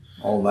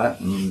 all that,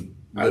 and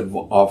live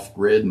off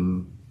grid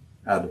and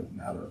at a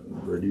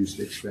reduced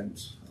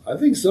expense. I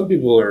think some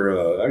people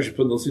are actually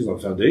putting those things on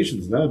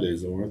foundations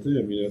nowadays, though, aren't they?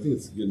 I mean, I think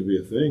it's going to be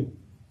a thing.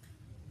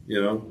 You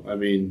know, I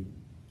mean,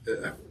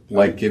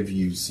 like, have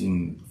you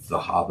seen the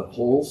Hobbit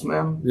holes,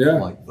 man? Yeah,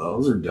 like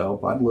those are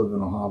dope. I'd live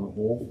in a Hobbit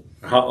hole.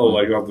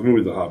 Like off the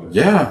movie The Hobbit.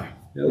 Yeah,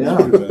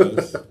 that's pretty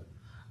bad.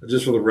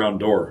 Just for the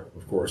round door,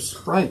 of course.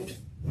 Right.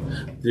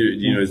 Do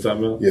you know what he's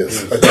talking about?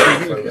 Yes,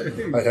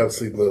 I have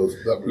seen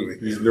that movie.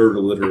 He's nerd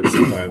illiterate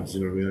sometimes.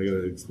 You know what I mean? I got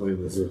to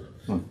explain this to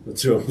him.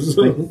 So.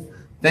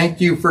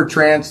 Thank you for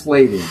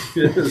translating.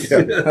 Yes.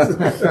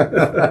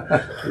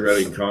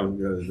 Writing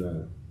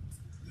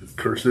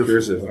cursive. I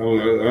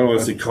don't want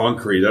to say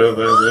concrete. That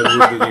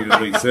didn't even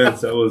make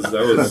sense. That was.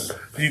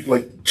 You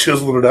like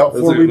chiseling it out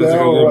for me now. That's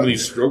like a little mini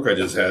stroke I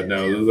just had.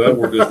 Now that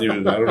word doesn't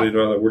even. I don't even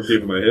know how that word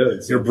came in my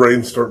head. So. Your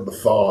brain's starting to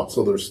thaw.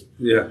 So there's.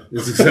 Yeah,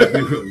 it's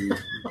exactly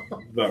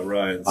about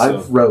right. So.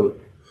 I've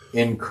wrote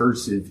in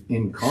cursive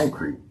in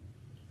concrete.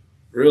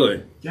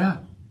 Really? Yeah.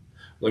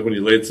 Like when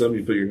you laid something,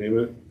 you put your name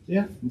in it.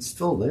 Yeah, it's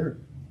still there.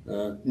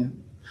 Yeah.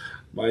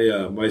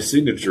 My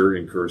signature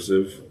in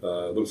cursive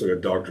looks like a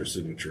doctor's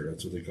signature.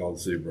 That's what they call the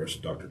City of Brush,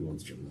 Dr.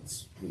 Lundstrom.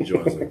 That's what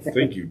John's like.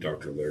 Thank you,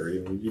 Dr.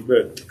 Larry. You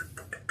bet.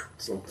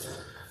 So,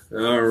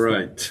 all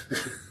right.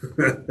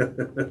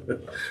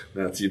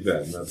 Not too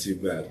bad.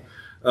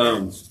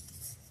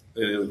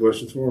 Any other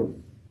questions for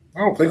him? I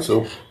don't think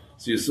so.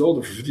 So you sold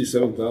it for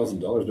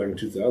 $57,000 back in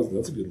 2000.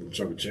 That's a good little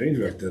chunk of change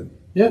back then.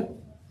 Yeah.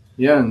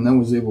 Yeah, and that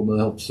was able to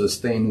help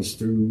sustain us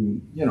through,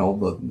 you know,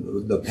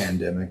 the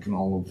pandemic and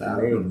all of that.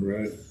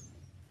 Right.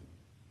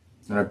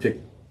 And I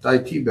picked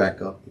IT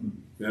back up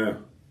and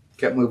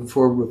kept moving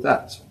forward with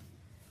that. So.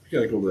 You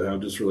got to go to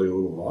have just really a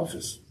little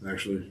office,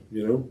 actually,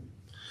 you know?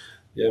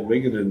 Yeah,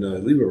 Megan and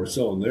Levi were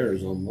selling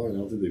theirs online. I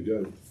don't think they've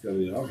got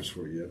any office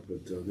for it yet,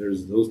 but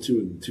there's those two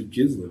and 2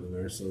 kids living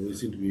there, so they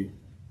seem to be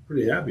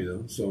pretty happy,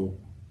 though. So,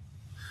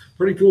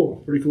 pretty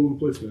cool little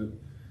place, man.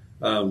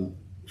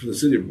 For the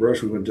City of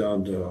Brush, we went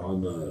down to,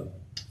 on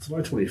it's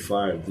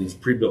I-25, these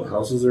pre-built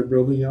houses they're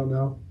building out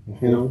now,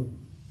 you know?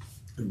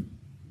 And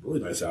really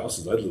nice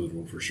houses. I'd live in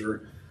one for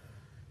sure.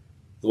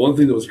 The one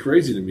thing that was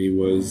crazy to me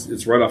was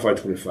it's right off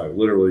I-25.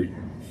 Literally,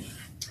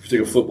 if you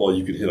take a football,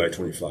 you could hit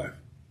I-25.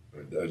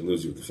 I'd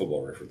lose you with the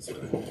football reference.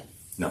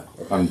 No,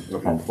 I'm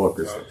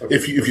focused.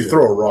 If you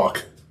throw a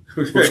rock,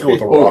 let's go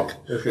with a rock.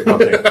 Okay.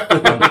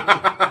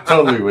 I'm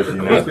totally with you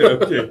now.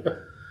 Okay.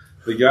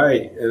 The guy,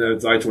 and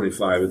it's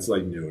I-25, it's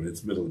like noon,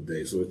 it's middle of the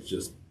day, so it's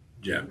just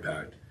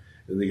jam-packed.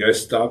 And the guy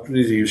stopped, and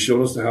he was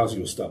showing us the house, he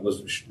goes, stop,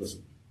 listen.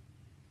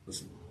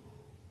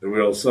 And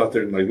we all sat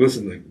there and like,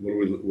 listen, like, what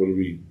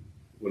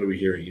are we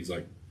hearing? He's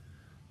like,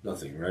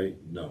 nothing, right?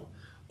 No.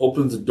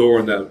 Opens the door,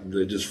 and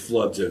that just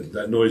floods in.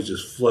 That noise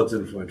just floods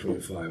in from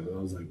I-25. And I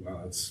was like, wow,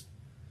 that's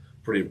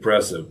pretty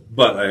impressive.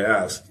 But I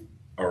asked,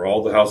 are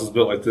all the houses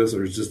built like this,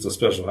 or is it just a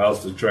special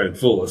house to try and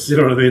fool us? You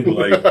know what I mean?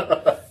 Like,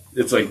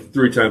 it's like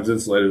 3 times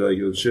insulated like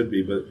it should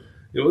be, but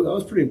I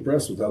was pretty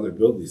impressed with how they're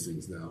building these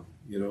things now.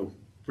 You know,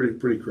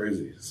 pretty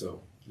crazy.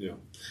 So, yeah.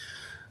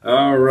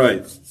 All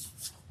right.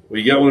 Well,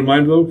 you got one in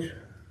mind, Vogue?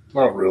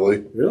 Not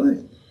really.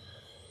 Really?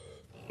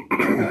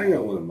 I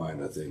got one in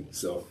mind, I think.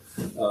 So,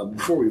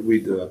 before we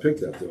pick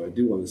that, though, I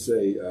do want to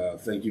say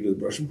thank you to the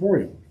Brush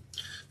Emporium.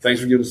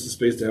 Thanks for giving us the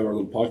space to have our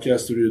little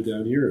podcast studio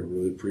down here. I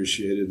really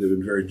appreciate it. They've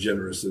been very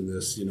generous in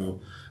this, you know.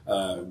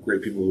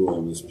 Great people who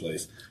own this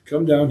place.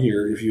 Come down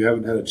here if you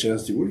haven't had a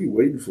chance to. What are you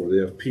waiting for? They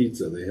have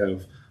pizza. They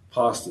have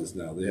pastas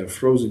now. They have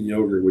frozen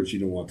yogurt, which you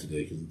don't want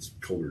today because it's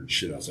colder than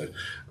shit outside.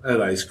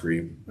 And ice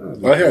cream.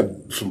 I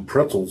had some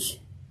pretzels.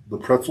 The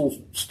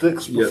pretzel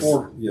sticks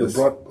before the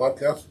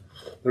podcast.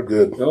 They're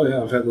good. Oh,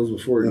 yeah. I've had those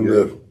before. And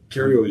the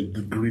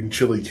green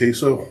chili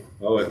queso.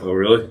 Oh,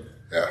 really?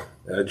 Yeah.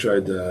 I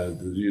tried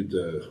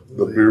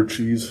the beer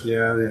cheese.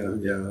 Yeah,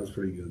 that's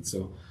pretty good.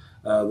 So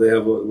they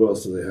have what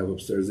else do they have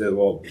upstairs? They have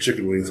all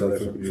chicken wings. Yeah,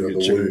 The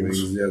chicken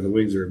wings. Yeah, the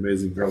wings are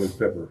amazing. Garlic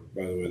pepper,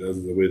 by the way, that's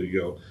the way to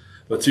go.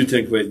 But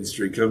 210 Clayton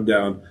Street, come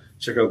down,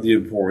 check out the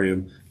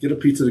Emporium, get a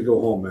pizza to go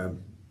home,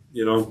 man.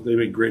 You know they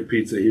make great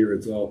pizza here.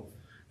 It's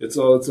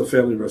a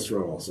family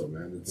restaurant also,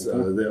 man. It's they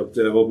have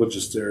a whole bunch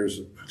of stairs,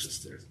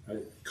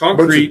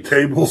 concrete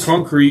tables,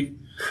 concrete.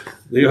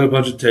 They got a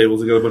bunch of tables.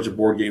 They got a bunch of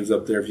board games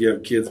up there. If you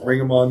have kids, bring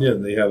them on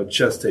in. They have a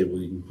chess table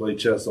you can play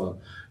chess on.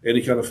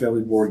 Any kind of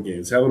family board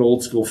games. Have an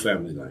old school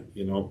family night.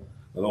 You know,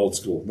 an old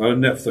school, not a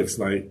Netflix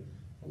night.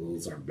 Although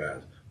those aren't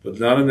bad, but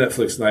not a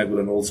Netflix night, but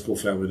an old school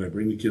family night.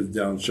 Bring the kids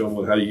down, show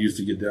them how you used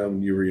to get down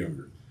when you were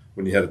younger,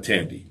 when you had a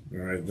tandy. All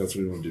right, that's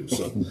what we want to do.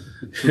 So,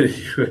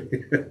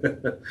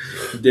 anyway,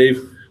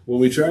 Dave, when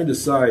we try and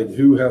decide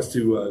who has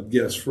to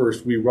guess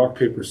first, we rock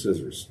paper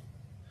scissors.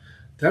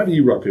 How do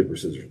you rock paper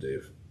scissors,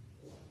 Dave?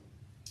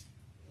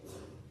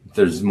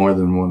 There's more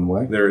than one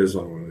way. There is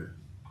one way.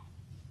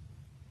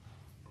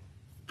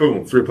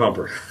 Boom, three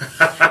pumper.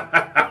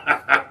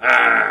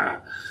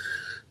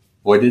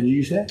 What did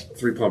you say?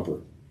 Three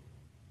pumper.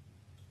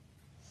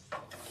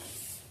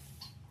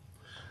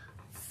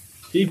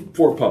 He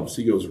four pumps.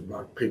 He goes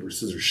rock, paper,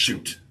 scissors,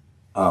 shoot.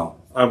 Oh.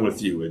 I'm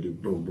with you. I do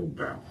boom, boom,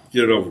 bam.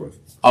 Get it over with.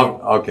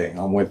 Oh, okay,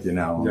 I'm with you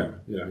now.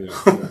 Yeah.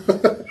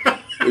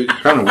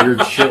 Kind of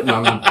weird shit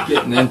I'm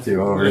getting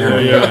into over here.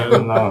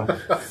 Yeah.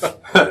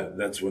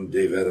 That's when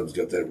Dave Adams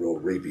got that real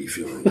rapey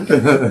feeling.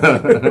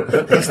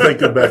 He's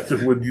thinking back to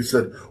when you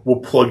said,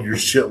 "We'll plug your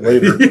shit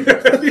later."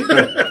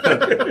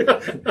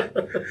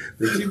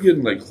 They keep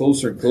getting like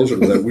closer and closer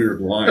to that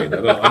weird line.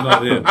 I'm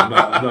not in. I'm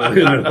not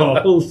in at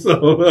all. So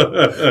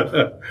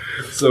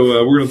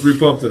we're gonna three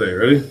pump today.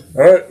 Ready?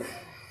 All right.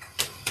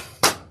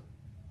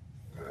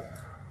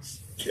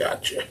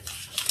 Gotcha.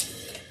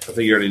 I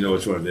think you already know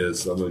which one it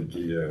is. So I'm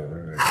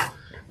gonna,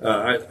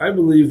 all right. I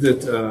believe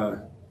that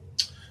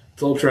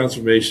total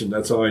transformation.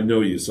 That's how I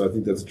know you. So I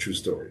think that's a true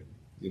story.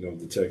 You know,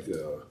 the tech,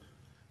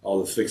 all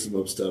the fix 'em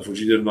up stuff, which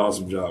you did an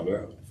awesome job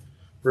at.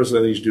 Personally,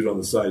 I think you should do it on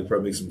the side.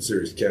 Probably make some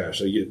serious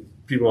cash. I get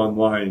people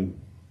online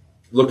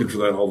looking for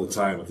that all the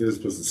time. I think this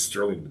place is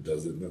Sterling that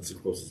does it, and that's the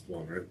closest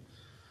one, right?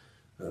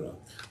 I don't know.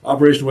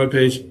 Operation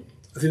webpage.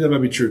 I think that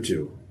might be true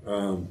too.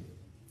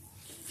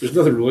 There's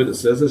nothing really that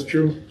says that's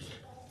true.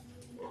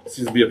 It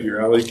seems to be up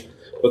your alley.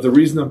 But the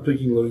reason I'm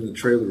picking loading the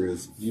trailer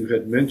is you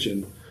had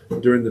mentioned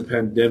during the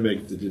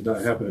pandemic that did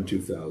not happen in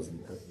 2000,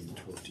 in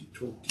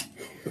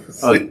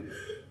 2020.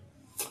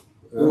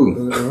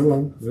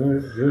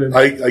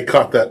 I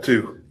caught that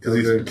too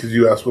because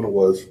you asked when it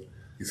was.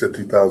 He said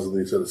 2000.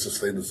 And he said it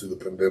sustained us through the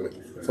pandemic.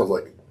 So I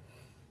was like,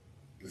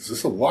 "Is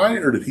this a lie,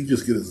 or did he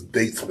just get his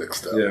dates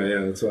mixed up?"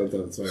 Yeah, that's what I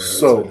thought.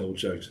 So I double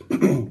checked.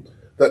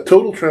 That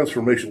total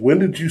transformation. When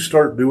did you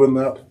start doing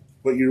that?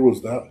 What year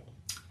was that?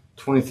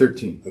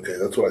 2013. Okay,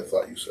 that's what I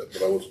thought you said,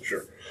 but I wasn't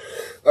sure.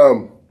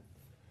 I'm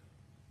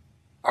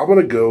going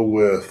to go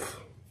with.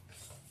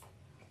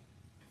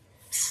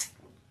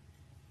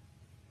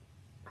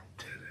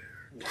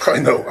 I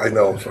know.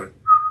 I'm sorry.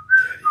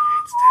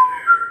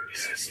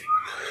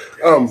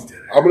 I'm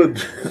going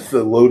to do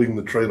the loading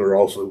the trailer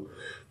also.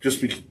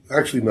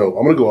 Actually, no.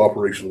 I'm going to go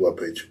Operation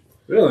Webpage.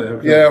 Really?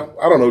 Okay. Yeah,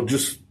 I don't know.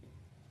 Just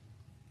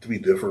to be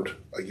different,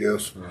 I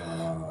guess.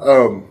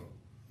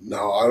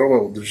 No, I don't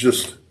know. There's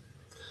just.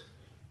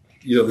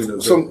 You don't think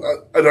that's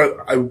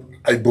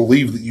I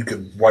believe that you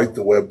can write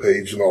the web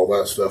page and all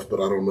that stuff, but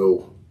I don't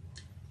know.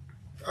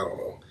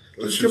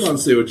 Come on and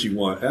say what you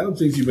want. Adam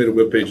thinks you made a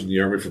webpage in the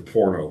Army for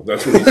porno.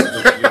 That's what he's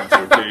looking into,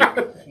 okay?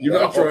 You're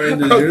not trying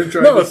to. No,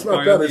 it's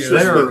not that. It's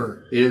just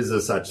there is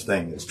a such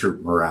thing as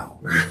troop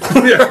morale.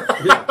 Yeah.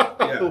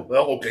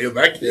 Well, okay, in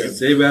that case.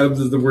 Dave Adams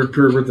is the word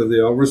pervert that they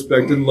all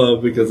respect and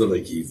love because of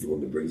he's the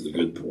one that brings the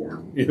good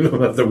porn. You know,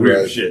 not the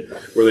weird shit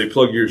where they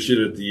plug your shit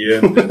at the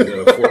end and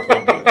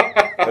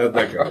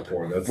that kind of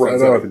porn. That's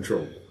out of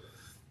control.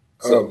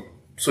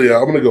 So yeah,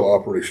 I'm going to go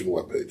Operation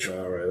Webpage.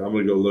 All right, I'm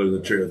going to go load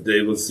the trailer.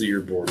 Dave, let's see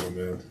your board, my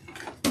man.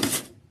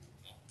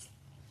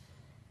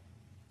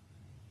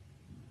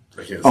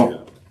 I can't see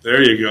it.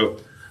 There you go.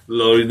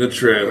 Loading the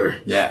trailer.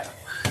 Yeah.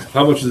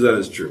 How much of that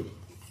is true?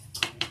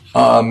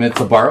 It's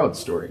a borrowed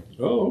story.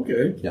 Oh,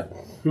 okay. Yeah.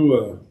 Who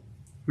are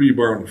you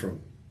borrowing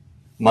from?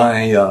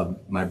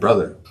 My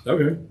brother.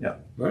 Okay. Yeah.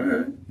 All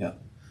right. Yeah.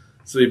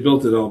 So he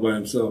built it all by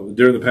himself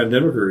during the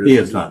pandemic, or he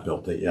has not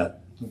built it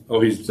yet.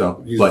 Oh, he's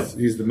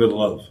the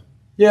middle of.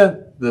 Yeah,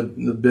 the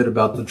bit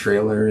about the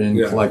trailer and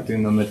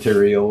collecting the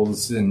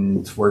materials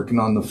and working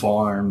on the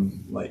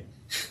farm, like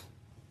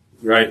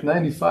right,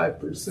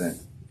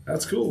 95%.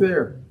 That's cool.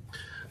 There.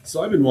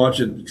 So I've been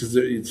watching because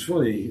it's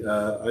funny.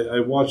 I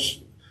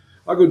watch.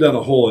 I'll go down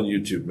a hole on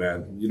YouTube,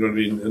 man. You know what I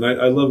mean? And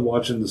I love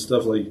watching the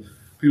stuff like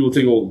people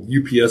take old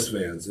UPS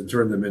vans and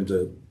turn them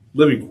into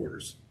living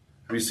quarters.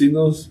 Have you seen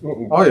those?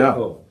 Oh yeah.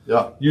 Oh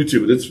yeah.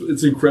 YouTube.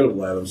 It's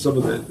incredible, Adam. Some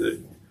of the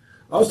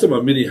I was talking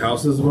about mini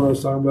houses when I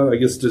was talking about it. I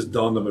guess it just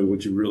dawned on me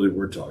what you really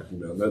were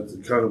talking about. That's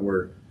kind of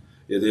where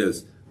it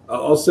is.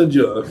 I'll send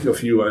you a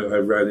few I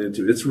ran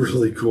into. It's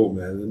really cool,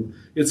 man. And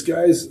it's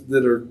guys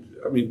that are,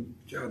 I mean,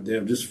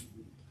 goddamn, just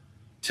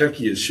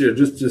techie as shit,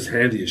 just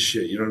handy as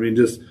shit. You know what I mean?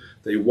 Just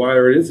they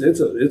wire it.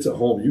 It's a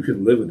home. You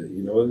can live in it.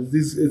 You know, and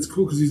it's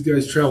cool because these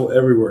guys travel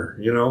everywhere.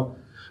 You know,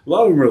 a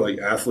lot of them are like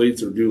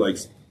athletes or do like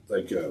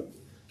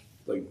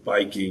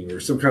biking or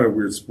some kind of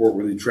weird sport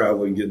where they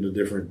travel and get into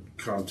different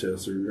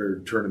contests or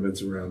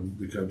tournaments around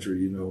the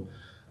country. You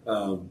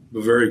know,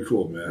 but very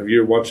cool, man. Have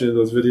you ever watched any of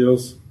those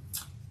videos?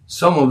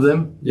 Some of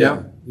them,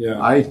 yeah.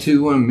 Yeah. I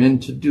too am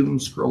into doom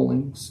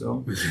scrolling,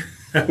 so.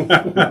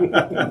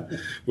 But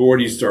where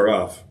do you start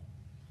off?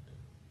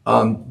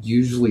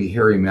 Usually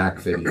Harry Mack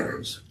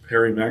videos.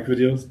 Harry Mack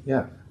videos?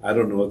 Yeah. I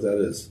don't know what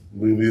that is.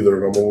 Me neither,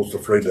 and I'm almost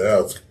afraid to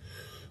ask.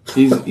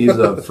 He's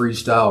a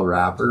freestyle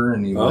rapper,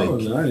 and he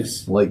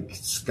nice.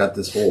 He's got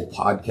this whole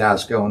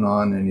podcast going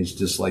on, and he's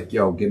just like,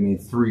 "Yo, give me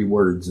 3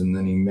 words," and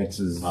then he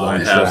mixes his own I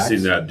have tracks.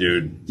 seen that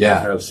dude. Yeah,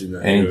 I have seen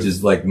that. And dude. he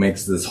just like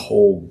makes this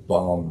whole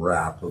bomb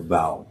rap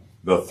about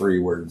the 3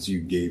 words you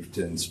gave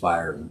to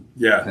inspire him.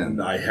 Yeah,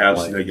 and I have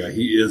seen that guy.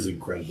 He is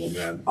incredible,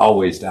 man. I'll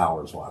waste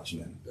hours watching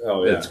him.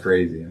 Oh yeah, it's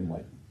crazy. I'm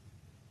like,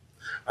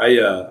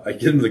 I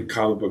get into the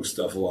comic book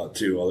stuff a lot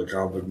too, all the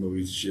comic book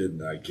movies shit,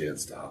 and I can't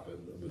stop it.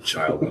 I'm a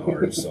child at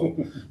heart, so.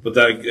 But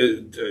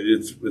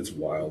it's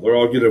wild. Or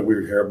I'll get a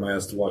weird hair up my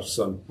ass to watch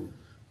some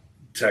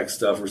tech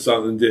stuff or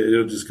something.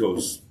 It just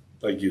goes,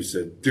 like you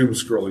said, doom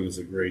scrolling is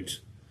a great.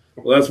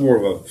 Well, that's more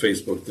of a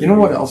Facebook thing. You know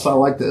what else I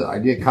like that I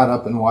get caught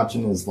up in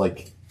watching is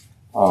like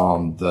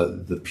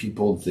the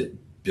people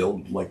that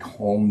build like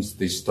homes.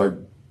 They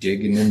start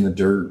digging in the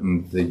dirt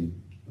and they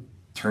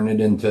turn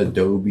it into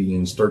Adobe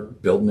and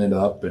start building it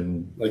up,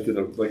 and like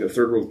a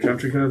third world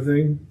country kind of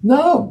thing.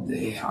 No,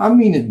 I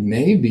mean it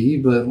may be,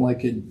 but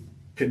like it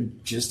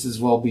could just as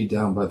well be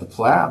down by the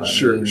Platte.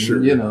 Sure.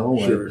 You know,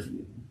 like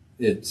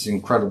it's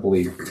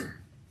incredibly.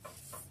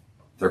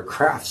 They're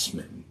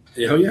craftsmen.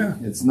 Oh yeah,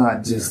 it's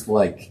not just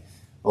like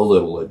a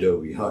little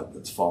Adobe hut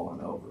that's fallen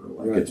over.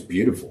 Like it's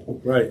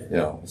beautiful, right? You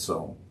know,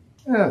 so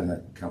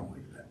that kind of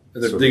like that.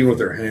 And they're digging with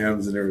their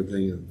hands and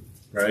everything,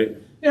 right?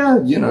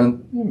 Yeah, you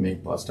know, you may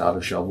bust out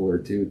a shovel or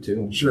two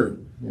too. Sure.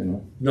 You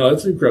know. No,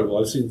 it's incredible.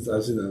 I've seen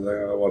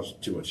that. I watch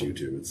too much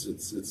YouTube. It's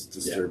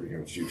disturbing how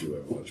much YouTube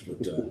I watch, but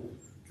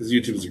because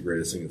YouTube is the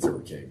greatest thing that's ever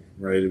came,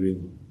 right? I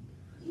mean,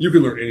 you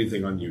can learn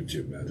anything on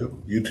YouTube, man.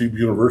 YouTube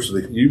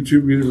University.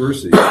 YouTube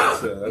University.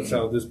 That's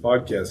how this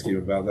podcast came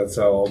about. That's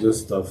how all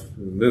this stuff.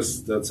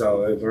 That's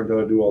how I learned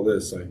how to do all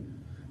this. I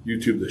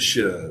YouTube the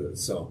shit out of it.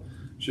 So.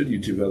 Should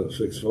YouTube have to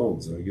fix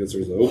phones? I guess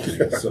there's an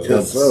opening. So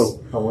guess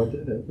so. How I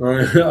did it.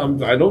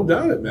 I don't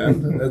doubt it,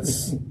 man.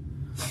 That's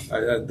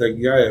that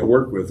guy I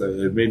work with.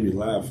 It made me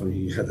laugh when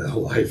he had that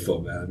whole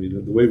iPhone, man. I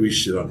mean, the way we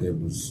shit on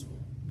him was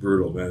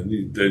brutal, man.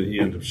 Then he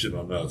ended up shitting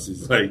on us.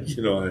 He's like,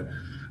 you know,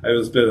 I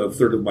haven't spent a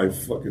third of my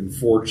fucking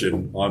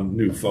fortune on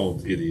new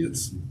phones,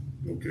 idiots.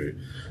 Okay,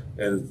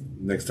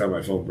 and next time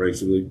my phone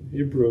breaks, I'll be like,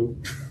 hey, bro,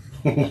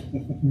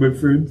 my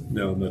friend.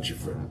 No, I'm not your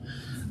friend.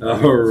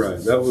 All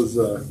right, that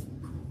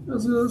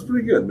was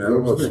pretty good, man.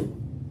 It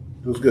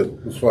was good.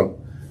 It was fun.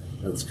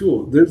 That's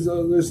cool. There's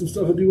some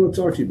stuff I do want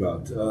to talk to you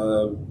about.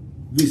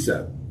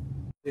 VSAP.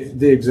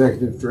 The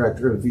executive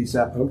director of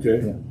VSAP.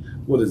 Okay. Yeah.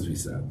 What is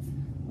VSAP?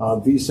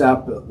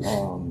 VSAP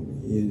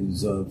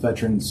is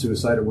Veteran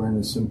Suicide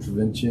Awareness and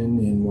Prevention,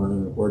 and we're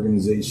an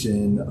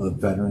organization of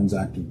veterans,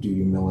 active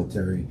duty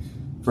military,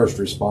 first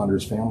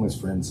responders, families,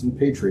 friends, and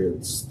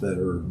patriots that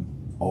are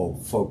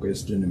all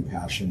focused and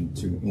impassioned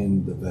to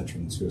end the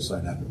veteran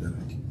suicide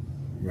epidemic.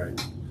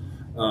 Right.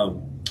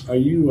 Are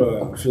you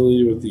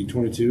affiliated with the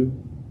 22?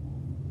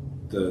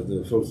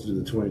 The folks who do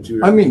the 22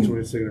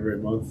 22nd of every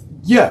month?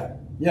 Yeah,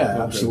 okay.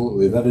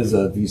 Absolutely. That is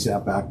a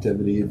VSAP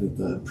activity that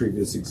the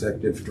previous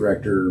executive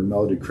director,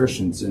 Melody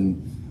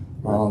Christensen,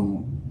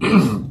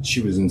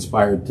 she was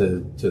inspired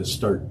to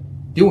start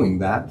doing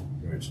that.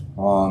 Right.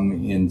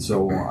 And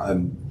so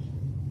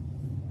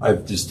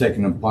I've just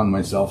taken it upon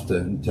myself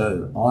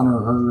to honor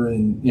her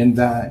in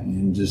that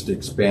and just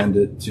expand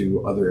it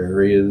to other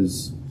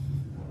areas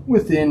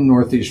within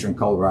northeastern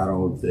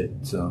Colorado that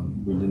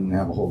we didn't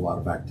have a whole lot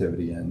of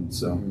activity in.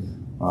 So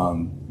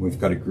we've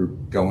got a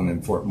group going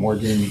in Fort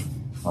Morgan,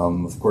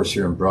 of course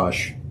here in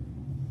Brush,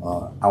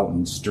 out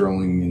in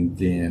Sterling, and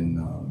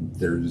then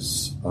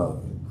there's a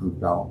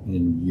group out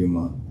in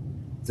Yuma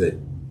that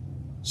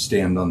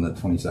stand on the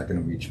 22nd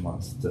of each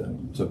month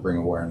to bring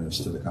awareness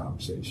to the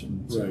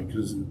conversation. So. Right,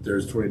 because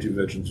there's 22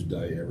 veterans who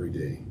die every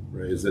day,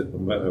 right? Is it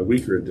a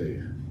week or a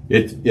day?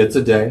 It's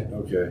a day.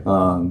 Okay.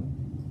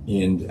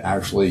 And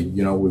actually,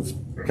 you know, we've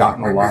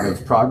gotten a lot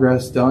of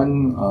progress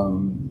done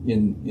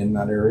in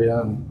that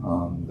area.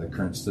 The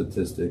current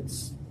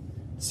statistics,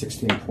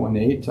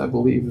 16.8, I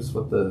believe, is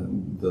what the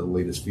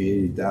latest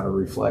VA data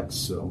reflects.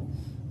 So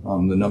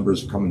the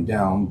numbers are coming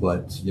down,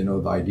 but, you know,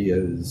 the idea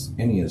is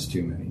any is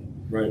too many.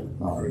 Right.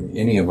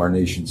 Any of our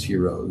nation's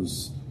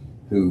heroes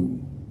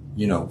who,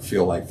 you know,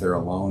 feel like they're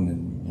alone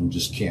and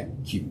just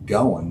can't keep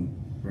going.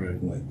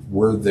 Right. Like,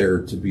 we're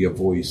there to be a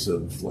voice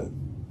of like,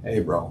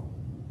 hey, bro,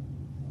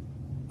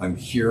 I'm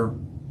here.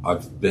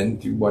 I've been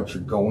through what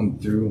you're going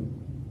through.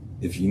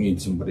 If you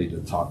need somebody to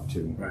talk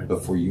to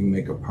before you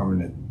make a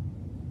permanent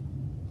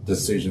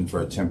decision for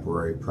a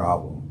temporary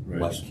problem,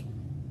 like,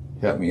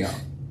 hit me up.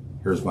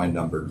 Here's my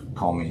number.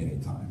 Call me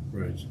anytime.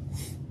 Right.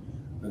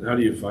 And how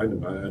do you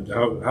find them?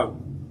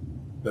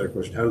 Better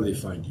question, how do they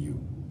find you?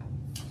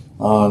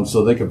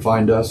 So they can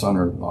find us on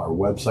our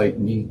website,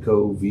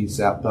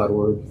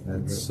 necovsap.org.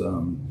 That's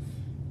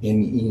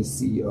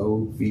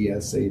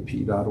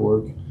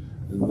necovsap.org.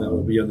 And that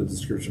will be on the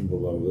description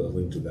below, a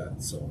link to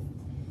that. So.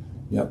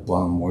 Yep,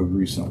 we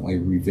recently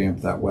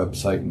revamped that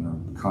website and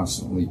are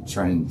constantly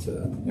trying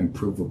to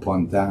improve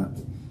upon that.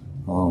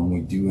 We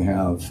do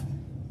have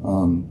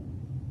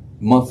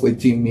monthly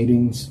team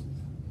meetings,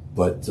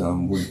 but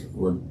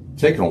we're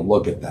taking a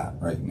look at that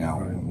right now.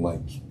 Right.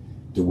 Like,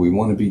 do we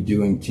want to be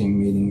doing team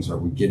meetings? Are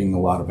we getting a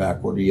lot of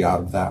equity out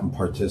of that and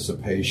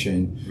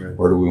participation? Right.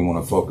 Or do we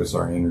want to focus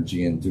our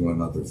energy in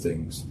doing other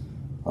things?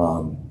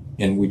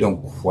 And we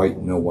don't quite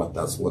know what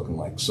that's looking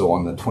like. So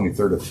on the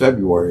 23rd of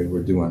February,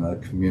 we're doing a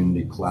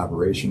community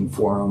collaboration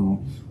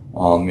forum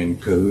in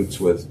cahoots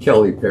with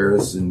Kelly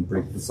Paris and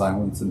Break the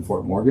Silence in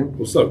Fort Morgan.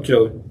 What's up,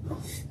 Kelly?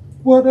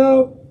 What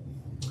up?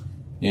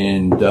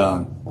 And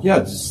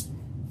just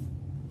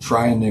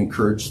trying to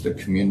encourage the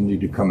community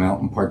to come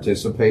out and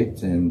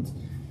participate. And,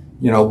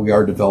 we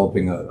are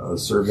developing a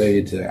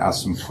survey to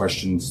ask some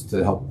questions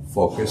to help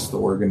focus the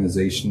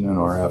organization and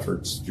our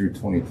efforts through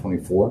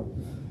 2024.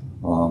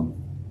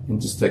 And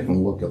just taking a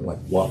look at like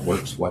what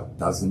works, what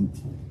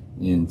doesn't,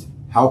 and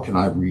how can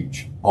I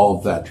reach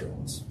all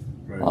veterans,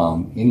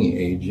 any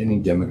age, any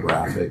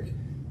demographic.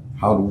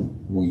 How do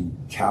we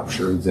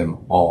capture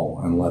them all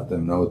and let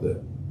them know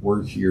that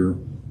we're here,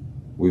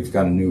 we've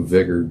got a new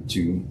vigor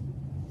to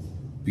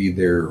be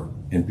there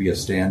and be a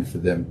stand for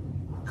them,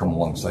 come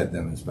alongside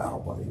them as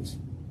battle buddies.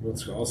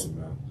 That's awesome,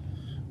 man.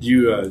 Do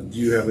you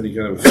have any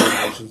kind of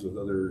affiliations with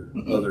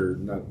other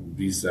not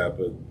VSAP,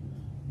 but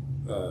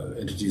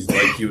entities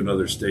like you in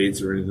other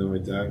states or anything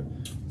like that?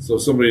 So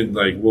somebody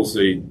like, we'll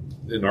say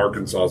in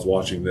Arkansas is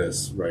watching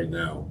this right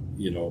now,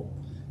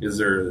 is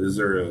there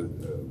a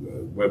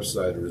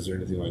website or is there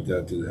anything like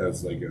that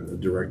has like a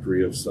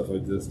directory of stuff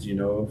like this? Do you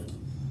know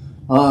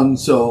of?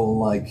 So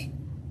like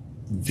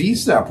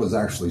VSAP was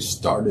actually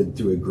started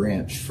through a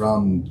grant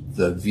from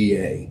the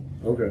VA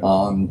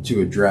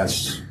to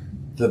address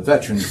the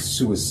veteran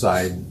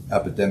suicide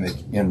epidemic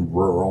in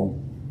rural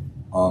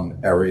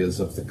areas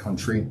of the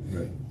country.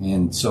 Right.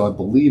 And so I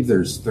believe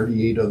there's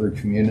 38 other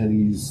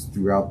communities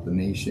throughout the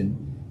nation,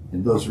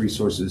 and those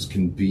resources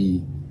can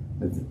be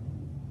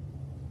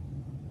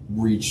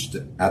reached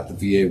at the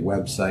VA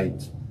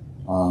website.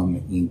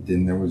 And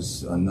then there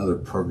was another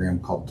program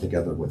called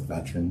Together with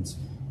Veterans,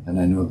 and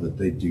I know that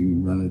they do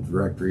run a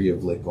directory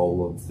of like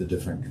all of the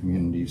different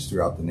communities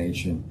throughout the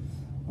nation.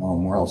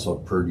 We're also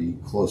pretty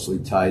closely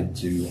tied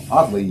to,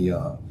 oddly,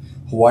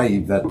 Hawaii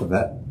Vet to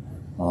Vet.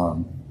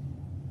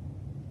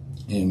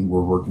 And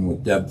we're working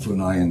with Deb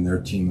Funai and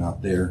their team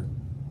out there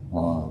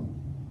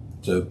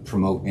to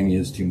promote Any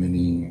Is Too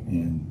Many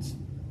and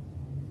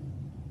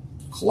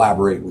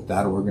collaborate with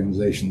that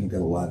organization. They've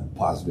got a lot of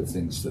positive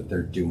things that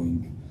they're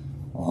doing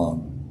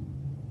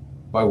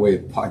by way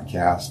of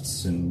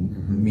podcasts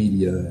and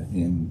media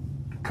and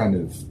kind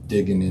of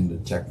digging into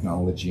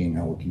technology and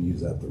how we can use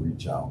that to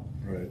reach out.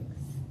 Right.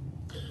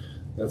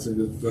 That's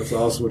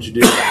awesome what you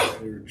do.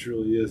 It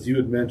truly is. You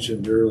had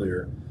mentioned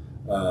earlier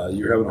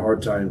you're having a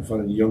hard time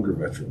finding younger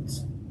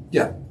veterans.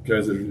 Yeah.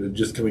 Guys that are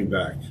just coming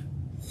back.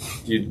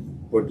 Do you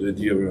have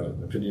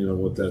an opinion on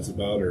what that's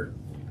about, or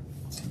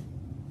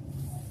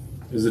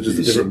is it just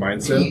a different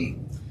mindset?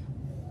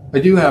 I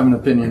do have an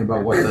opinion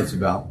about what that's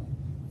about.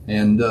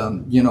 And,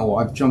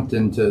 I've jumped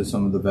into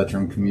some of the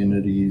veteran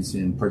communities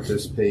and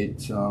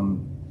participate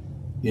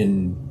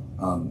in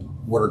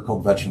what are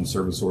called veteran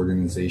service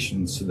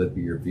organizations. So that'd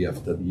be your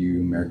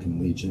VFW, American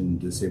Legion,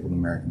 Disabled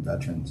American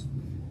Veterans.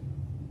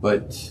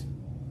 But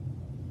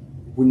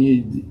when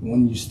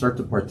you start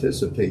to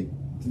participate,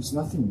 there's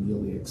nothing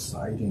really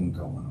exciting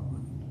going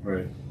on.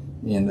 Right.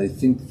 And I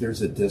think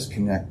there's a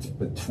disconnect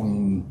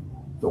between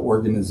the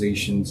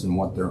organizations and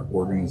what their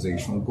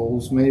organizational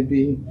goals may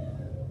be,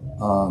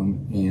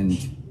 and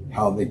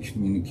how they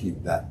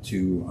communicate that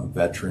to a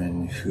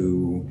veteran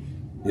who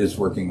is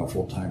working a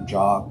full-time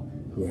job,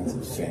 who has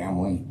a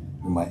family,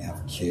 who might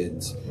have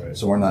kids. Right.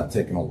 So we're not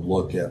taking a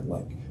look at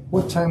like,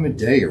 what time of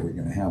day are we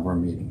going to have our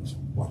meetings?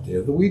 What day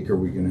of the week are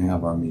we going to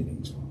have our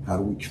meetings? How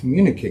do we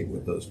communicate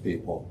with those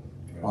people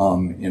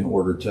in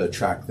order to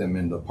attract them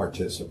into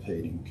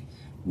participating?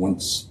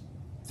 Once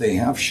they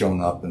have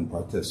shown up and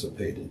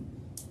participated,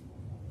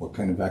 what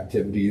kind of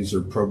activities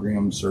or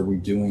programs are we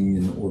doing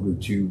in order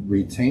to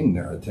retain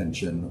their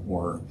attention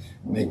or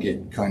make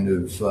it kind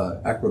of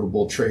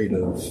equitable trade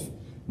of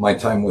my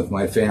time with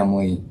my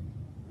family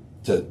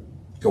to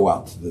go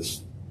out to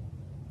this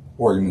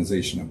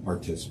organization and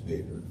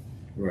participate?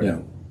 Right.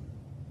 And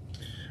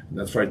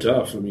that's probably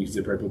tough. I mean, because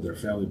they probably put their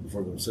family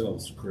before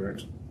themselves,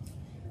 correct?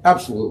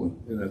 Absolutely.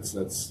 And that's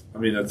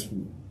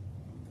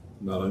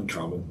not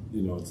uncommon.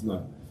 It's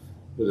not.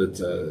 But it's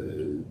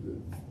you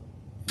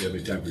gotta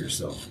make time for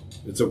yourself.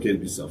 It's okay to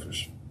be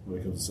selfish when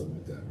it comes to something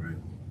like that, right?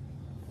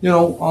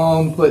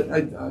 But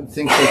I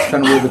think that's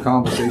kind of where the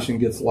conversation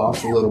gets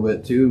lost a little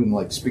bit too. And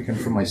like speaking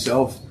for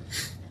myself,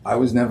 I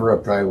was never a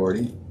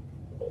priority.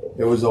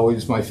 It was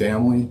always my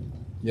family,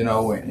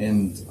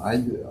 and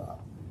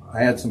I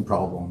had some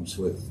problems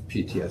with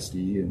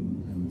PTSD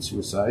and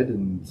suicide.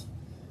 And,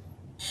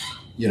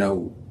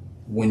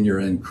 when you're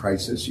in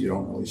crisis, you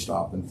don't really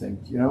stop and think,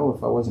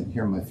 if I wasn't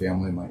here, my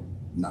family might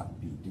not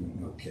be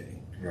doing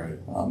okay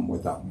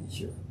without me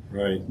here.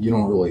 Right. You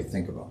don't really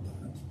think about that.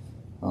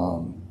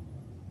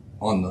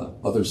 On the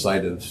other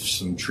side of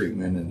some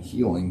treatment and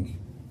healing,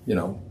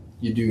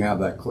 you do have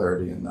that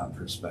clarity and that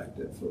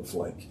perspective of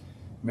like,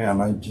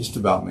 man, I just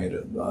about made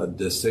a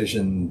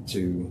decision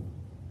to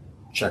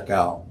check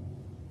out,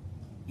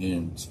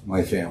 and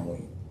my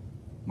family,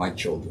 my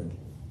children,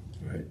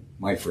 right,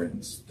 my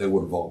friends, they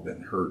would have all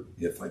been hurt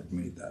if I'd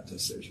made that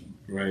decision.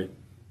 Right.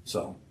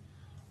 So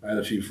I had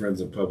a few friends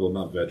in Pueblo,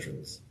 not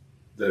veterans,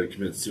 that had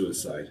committed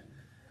suicide.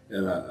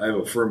 And I have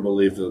a firm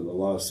belief that a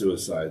lot of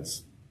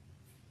suicides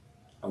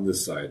on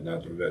this side,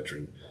 not the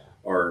veteran,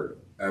 are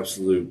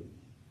absolute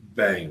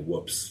bang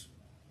whoops.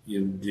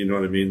 You know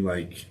what I mean?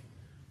 Like,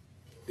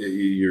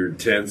 you're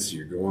intense,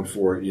 you're going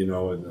for it, and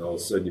all of a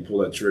sudden you pull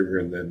that trigger,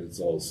 and then it's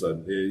all of a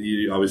sudden,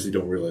 you obviously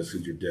don't realize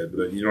because you're dead,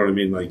 but you know what I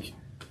mean? Like,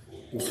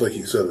 it's like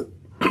you said,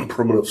 a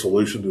permanent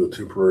solution to a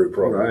temporary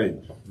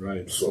problem.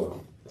 Right.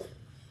 So,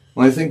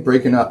 well, I think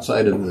breaking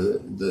outside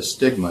of the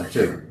stigma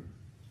too.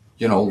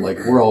 Like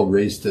we're all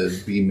raised to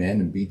be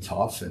men and be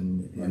tough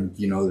and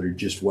they're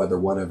just weather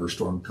whatever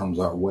storm comes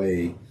our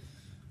way.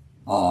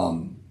 I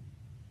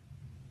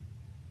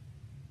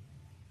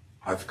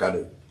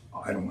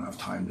don't have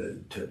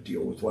time to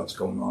deal with what's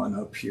going on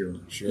up here.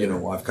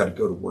 Sure. I've got to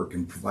go to work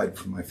and provide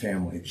for my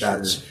family.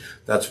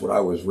 That's what I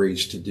was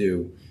raised to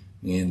do.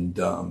 And,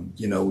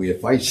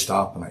 if I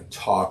stop and I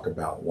talk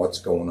about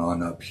what's going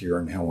on up here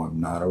and how I'm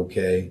not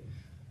okay,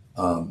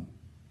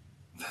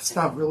 that's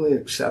not really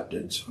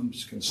accepted. So I'm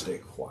just going to stay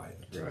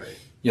quiet. Right.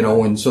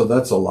 And so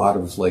that's a lot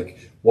of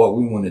like what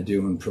we want to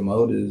do and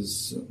promote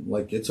is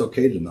like, it's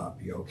okay to not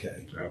be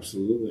okay.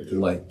 Absolutely.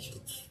 Like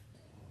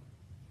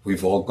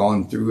we've all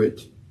gone through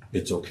it.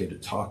 It's okay to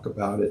talk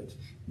about it.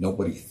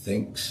 Nobody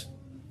thinks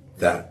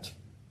that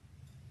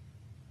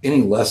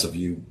any less of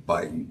you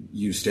by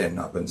you standing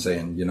up and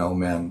saying,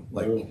 man,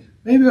 like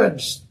maybe I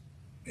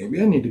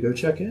need to go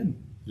check in.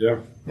 Yeah.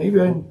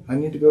 Maybe I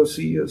need to go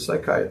see a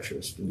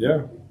psychiatrist. And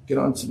get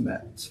on some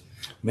meds.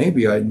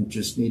 Maybe I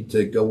just need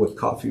to go to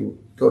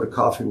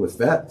coffee with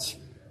vets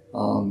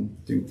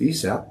through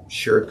VSAP,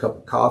 share a cup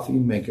of coffee,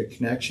 make a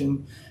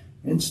connection,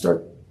 and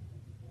start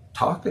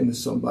talking to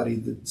somebody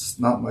that's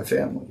not my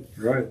family.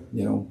 Right.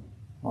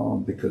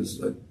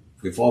 Because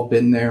we've all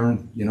been there,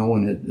 and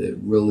it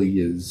really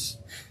is,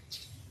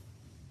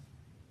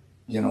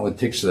 it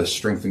takes the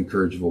strength and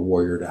courage of a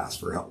warrior to ask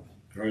for help.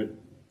 Right.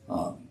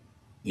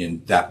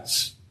 And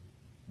that's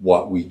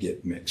what we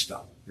get mixed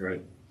up.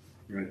 Right.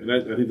 And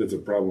I think that's a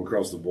problem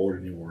across the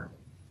board anymore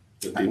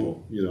with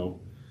people,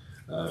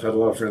 I've had a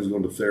lot of friends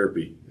going to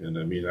therapy, and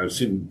I mean, I've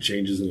seen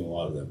changes in a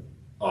lot of them.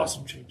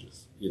 Awesome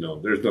changes.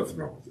 There's nothing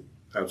wrong with it.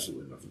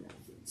 Absolutely nothing wrong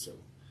with it. So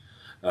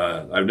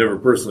I've never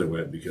personally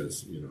went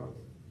because,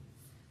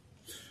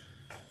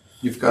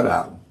 You've got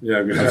out.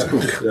 Yeah, that's cool.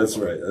 That's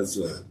right.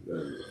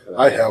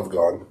 I have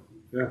gone.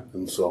 Yeah.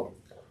 And so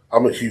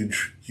I'm a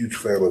huge, huge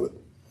fan of it.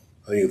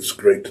 I think it's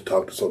great to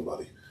talk to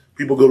somebody.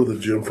 People go to the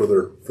gym for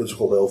their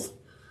physical health.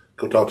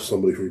 Go talk to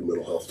somebody for your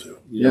mental health too.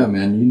 Yeah,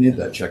 man, you need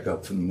that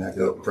checkup from the neck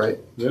up, right?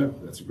 Yeah,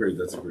 that's a great.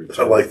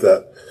 I like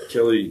that.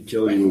 Kelly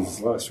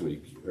was last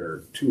week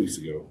or 2 weeks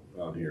ago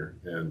on here,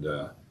 and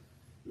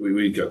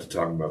we got to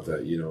talking about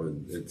that.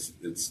 And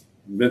it's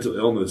mental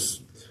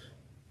illness.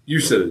 You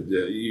said it.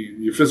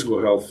 Your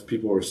physical health.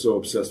 People are so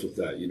obsessed with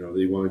that.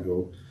 They want to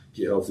go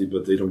get healthy,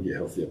 but they don't get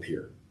healthy up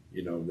here.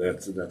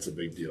 That's a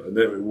big deal, and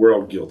then we're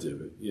all guilty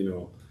of it.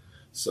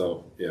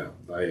 So yeah,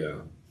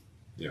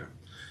 yeah.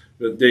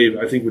 But Dave,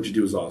 I think what you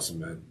do is awesome,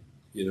 man.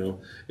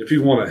 If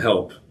people want to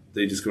help,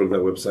 they just go to that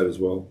website as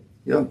well.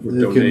 Yeah, for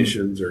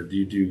donations, or do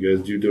you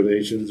guys do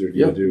donations, or do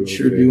you do?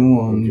 Sure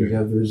do.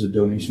 Yeah, there's a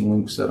donation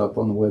link set up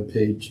on the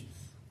webpage.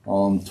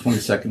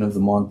 22nd of the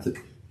month,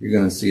 you're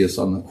going to see us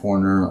on the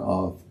corner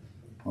of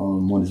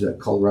what is that?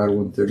 Colorado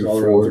 134.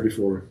 Colorado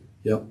 34.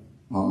 Yep.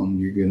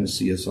 You're going to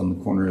see us on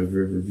the corner of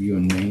Riverview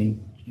and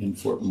Maine in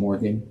Fort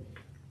Morgan,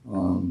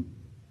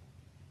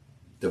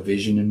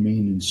 Division in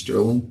Maine in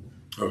Sterling.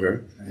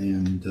 Okay.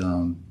 And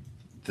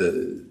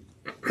the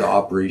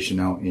operation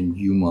out in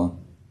Yuma,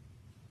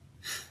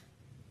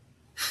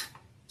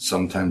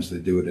 sometimes they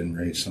do it in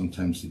Ray,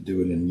 sometimes they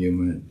do it in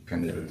Yuma. It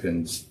kind of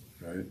depends.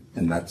 Right.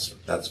 And that's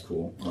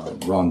cool.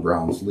 Ron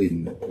Brown's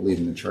leading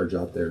the charge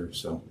out there.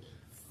 So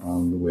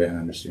the way I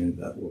understand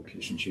it, that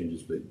location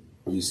changes, but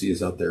you see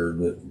us out there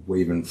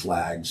waving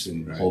flags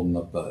and holding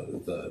up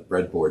the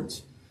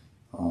breadboards.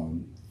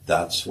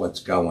 That's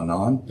what's going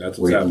on. That's what's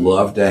We'd happening.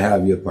 love to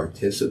have you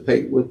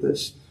participate with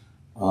this.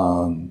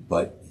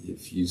 But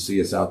if you see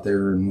us out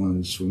there and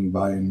want to swing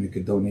by and make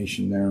a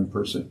donation there in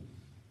person,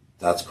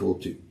 that's cool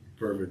too.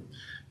 Perfect.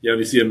 Yeah, when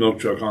you see a milk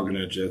truck honking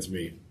at you, that's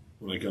me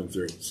when I come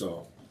through.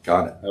 So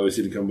Got it. I always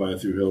see to come by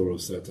through Hill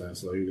Roast that time.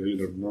 So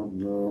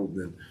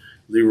then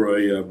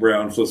Leroy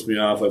Brown flips me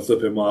off. I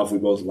flip him off. We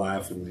both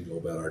laugh and we go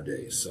about our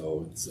day.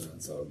 So it's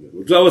all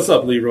good. So what's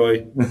up,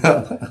 Leroy?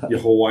 You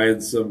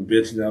Hawaiian some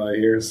bitch now I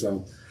hear.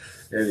 So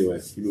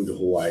anyway, he moved to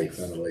Hawaii.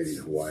 Found a lady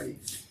in Hawaii.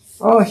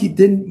 Oh, he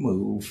didn't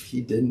move.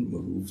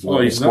 Oh,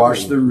 he's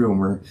squash not the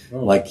rumor. Oh.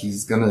 Like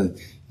he's gonna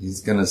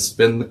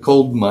spend the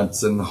cold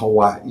months in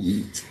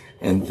Hawaii,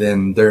 and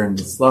then during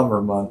the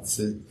summer months,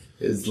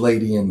 his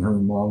lady and her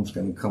mom's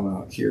gonna come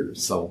out here.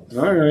 So,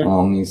 All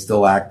right. he's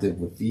still active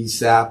with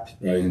VSAP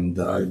Right. and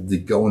the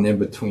going in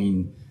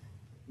between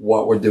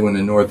what we're doing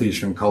in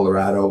northeastern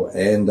Colorado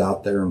and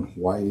out there in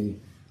Hawaii.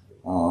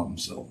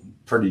 So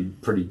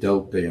pretty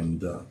dope.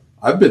 And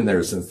I've been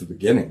there since the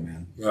beginning, man.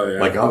 Oh,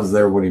 yeah. Like I was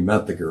there when he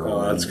met the girl.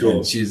 Oh, that's and- cool.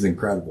 and she's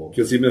incredible.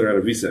 Because he met her at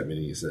a VSAT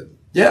meeting, you said.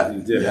 Yeah,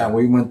 You did. yeah.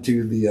 We went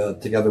to the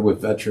Together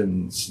with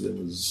Veterans. It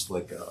was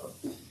like a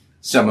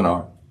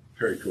seminar,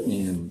 Very cool.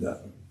 and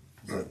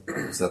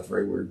is that the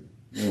right word?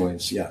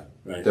 Anyways, yeah.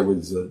 Right. There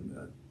was a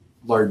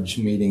large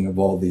meeting of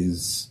all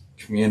these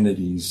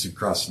communities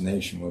across the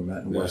nation. We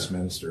met in Yeah.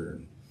 Westminster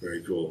and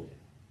Very cool.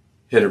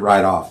 hit it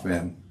right off,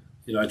 man.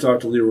 You know, I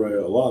talked to Leroy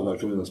a lot about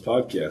coming on this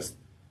podcast,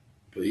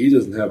 but he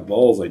doesn't have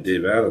balls like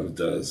Dave Adams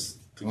does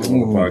to come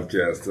on the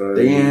podcast.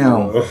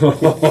 Damn.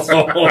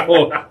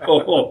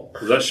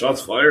 Was that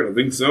shots fired? I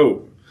think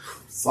so.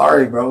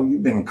 Sorry, bro.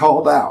 You've been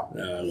called out.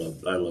 Yeah,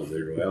 I love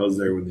Leroy. I was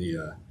there when he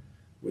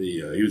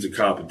was a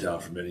cop in town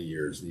for many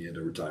years, and he had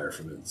to retire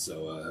from it.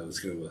 So it was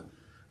kind of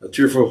a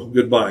tearful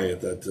goodbye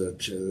at that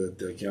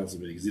council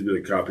meeting, because he's been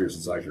a cop here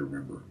since I can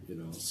remember. You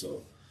know,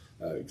 so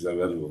because I've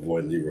had to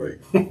avoid Leroy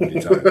many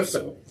times.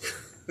 So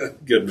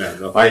good man.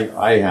 No.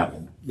 I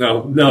haven't.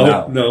 No.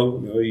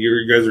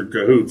 You guys are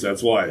cahoots.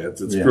 That's why.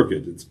 It's Yeah.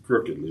 crooked. It's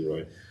crooked,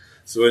 Leroy.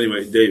 So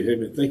anyway, Dave, hey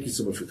man, thank you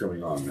so much for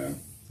coming on, man.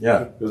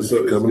 Yeah, It was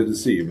good to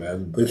see you,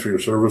 man. Thanks for your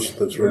service.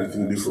 Thanks for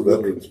everything you do for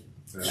veterans.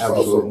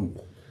 absolutely.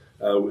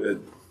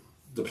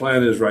 The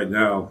plan is right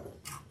now,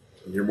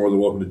 and you're more than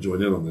welcome to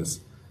join in on this.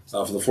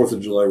 For the 4th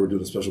of July, we're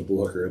doing a special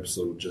Bullhucker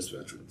episode with just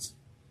veterans,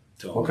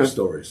 telling Okay. their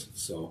stories.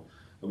 So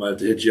I might have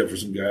to hit you up for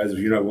some guys. If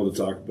you're not willing to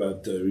talk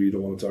about, you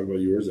don't want to talk about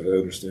yours, I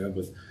understand.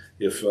 But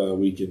if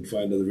we can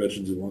find other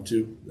veterans who want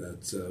to,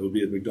 we'll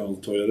be at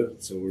McDonald's Toyota.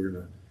 So we're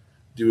gonna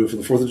do it for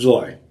the 4th of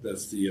July.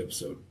 That's the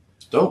episode.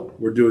 Dope.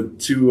 We're doing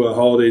 2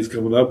 holidays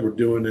coming up. We're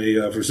doing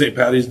for St.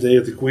 Patty's Day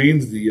at the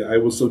Queens, the I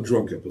Was So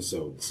Drunk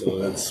episode. So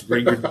that's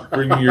bring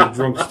your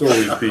drunk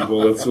stories,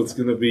 people. That's what's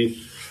going to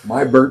be.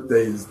 My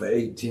birthday is the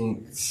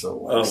 18th,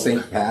 so Oh.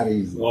 St.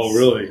 Patty's. Oh,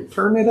 really?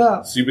 Turn it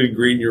up. So you've been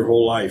green your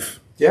whole life.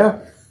 Yeah.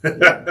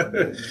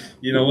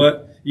 You know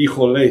what?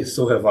 Híjole,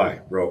 so have I,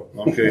 bro.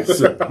 Okay,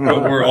 so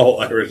we're all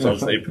Irish on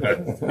St.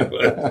 Patty's.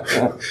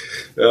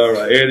 All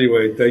right.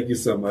 Anyway, thank you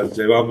so much,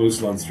 Dave. I'm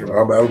Moose Lundstrom.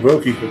 I'm Adam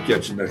Wilkie. We'll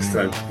catch you next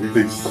time.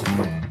 Peace.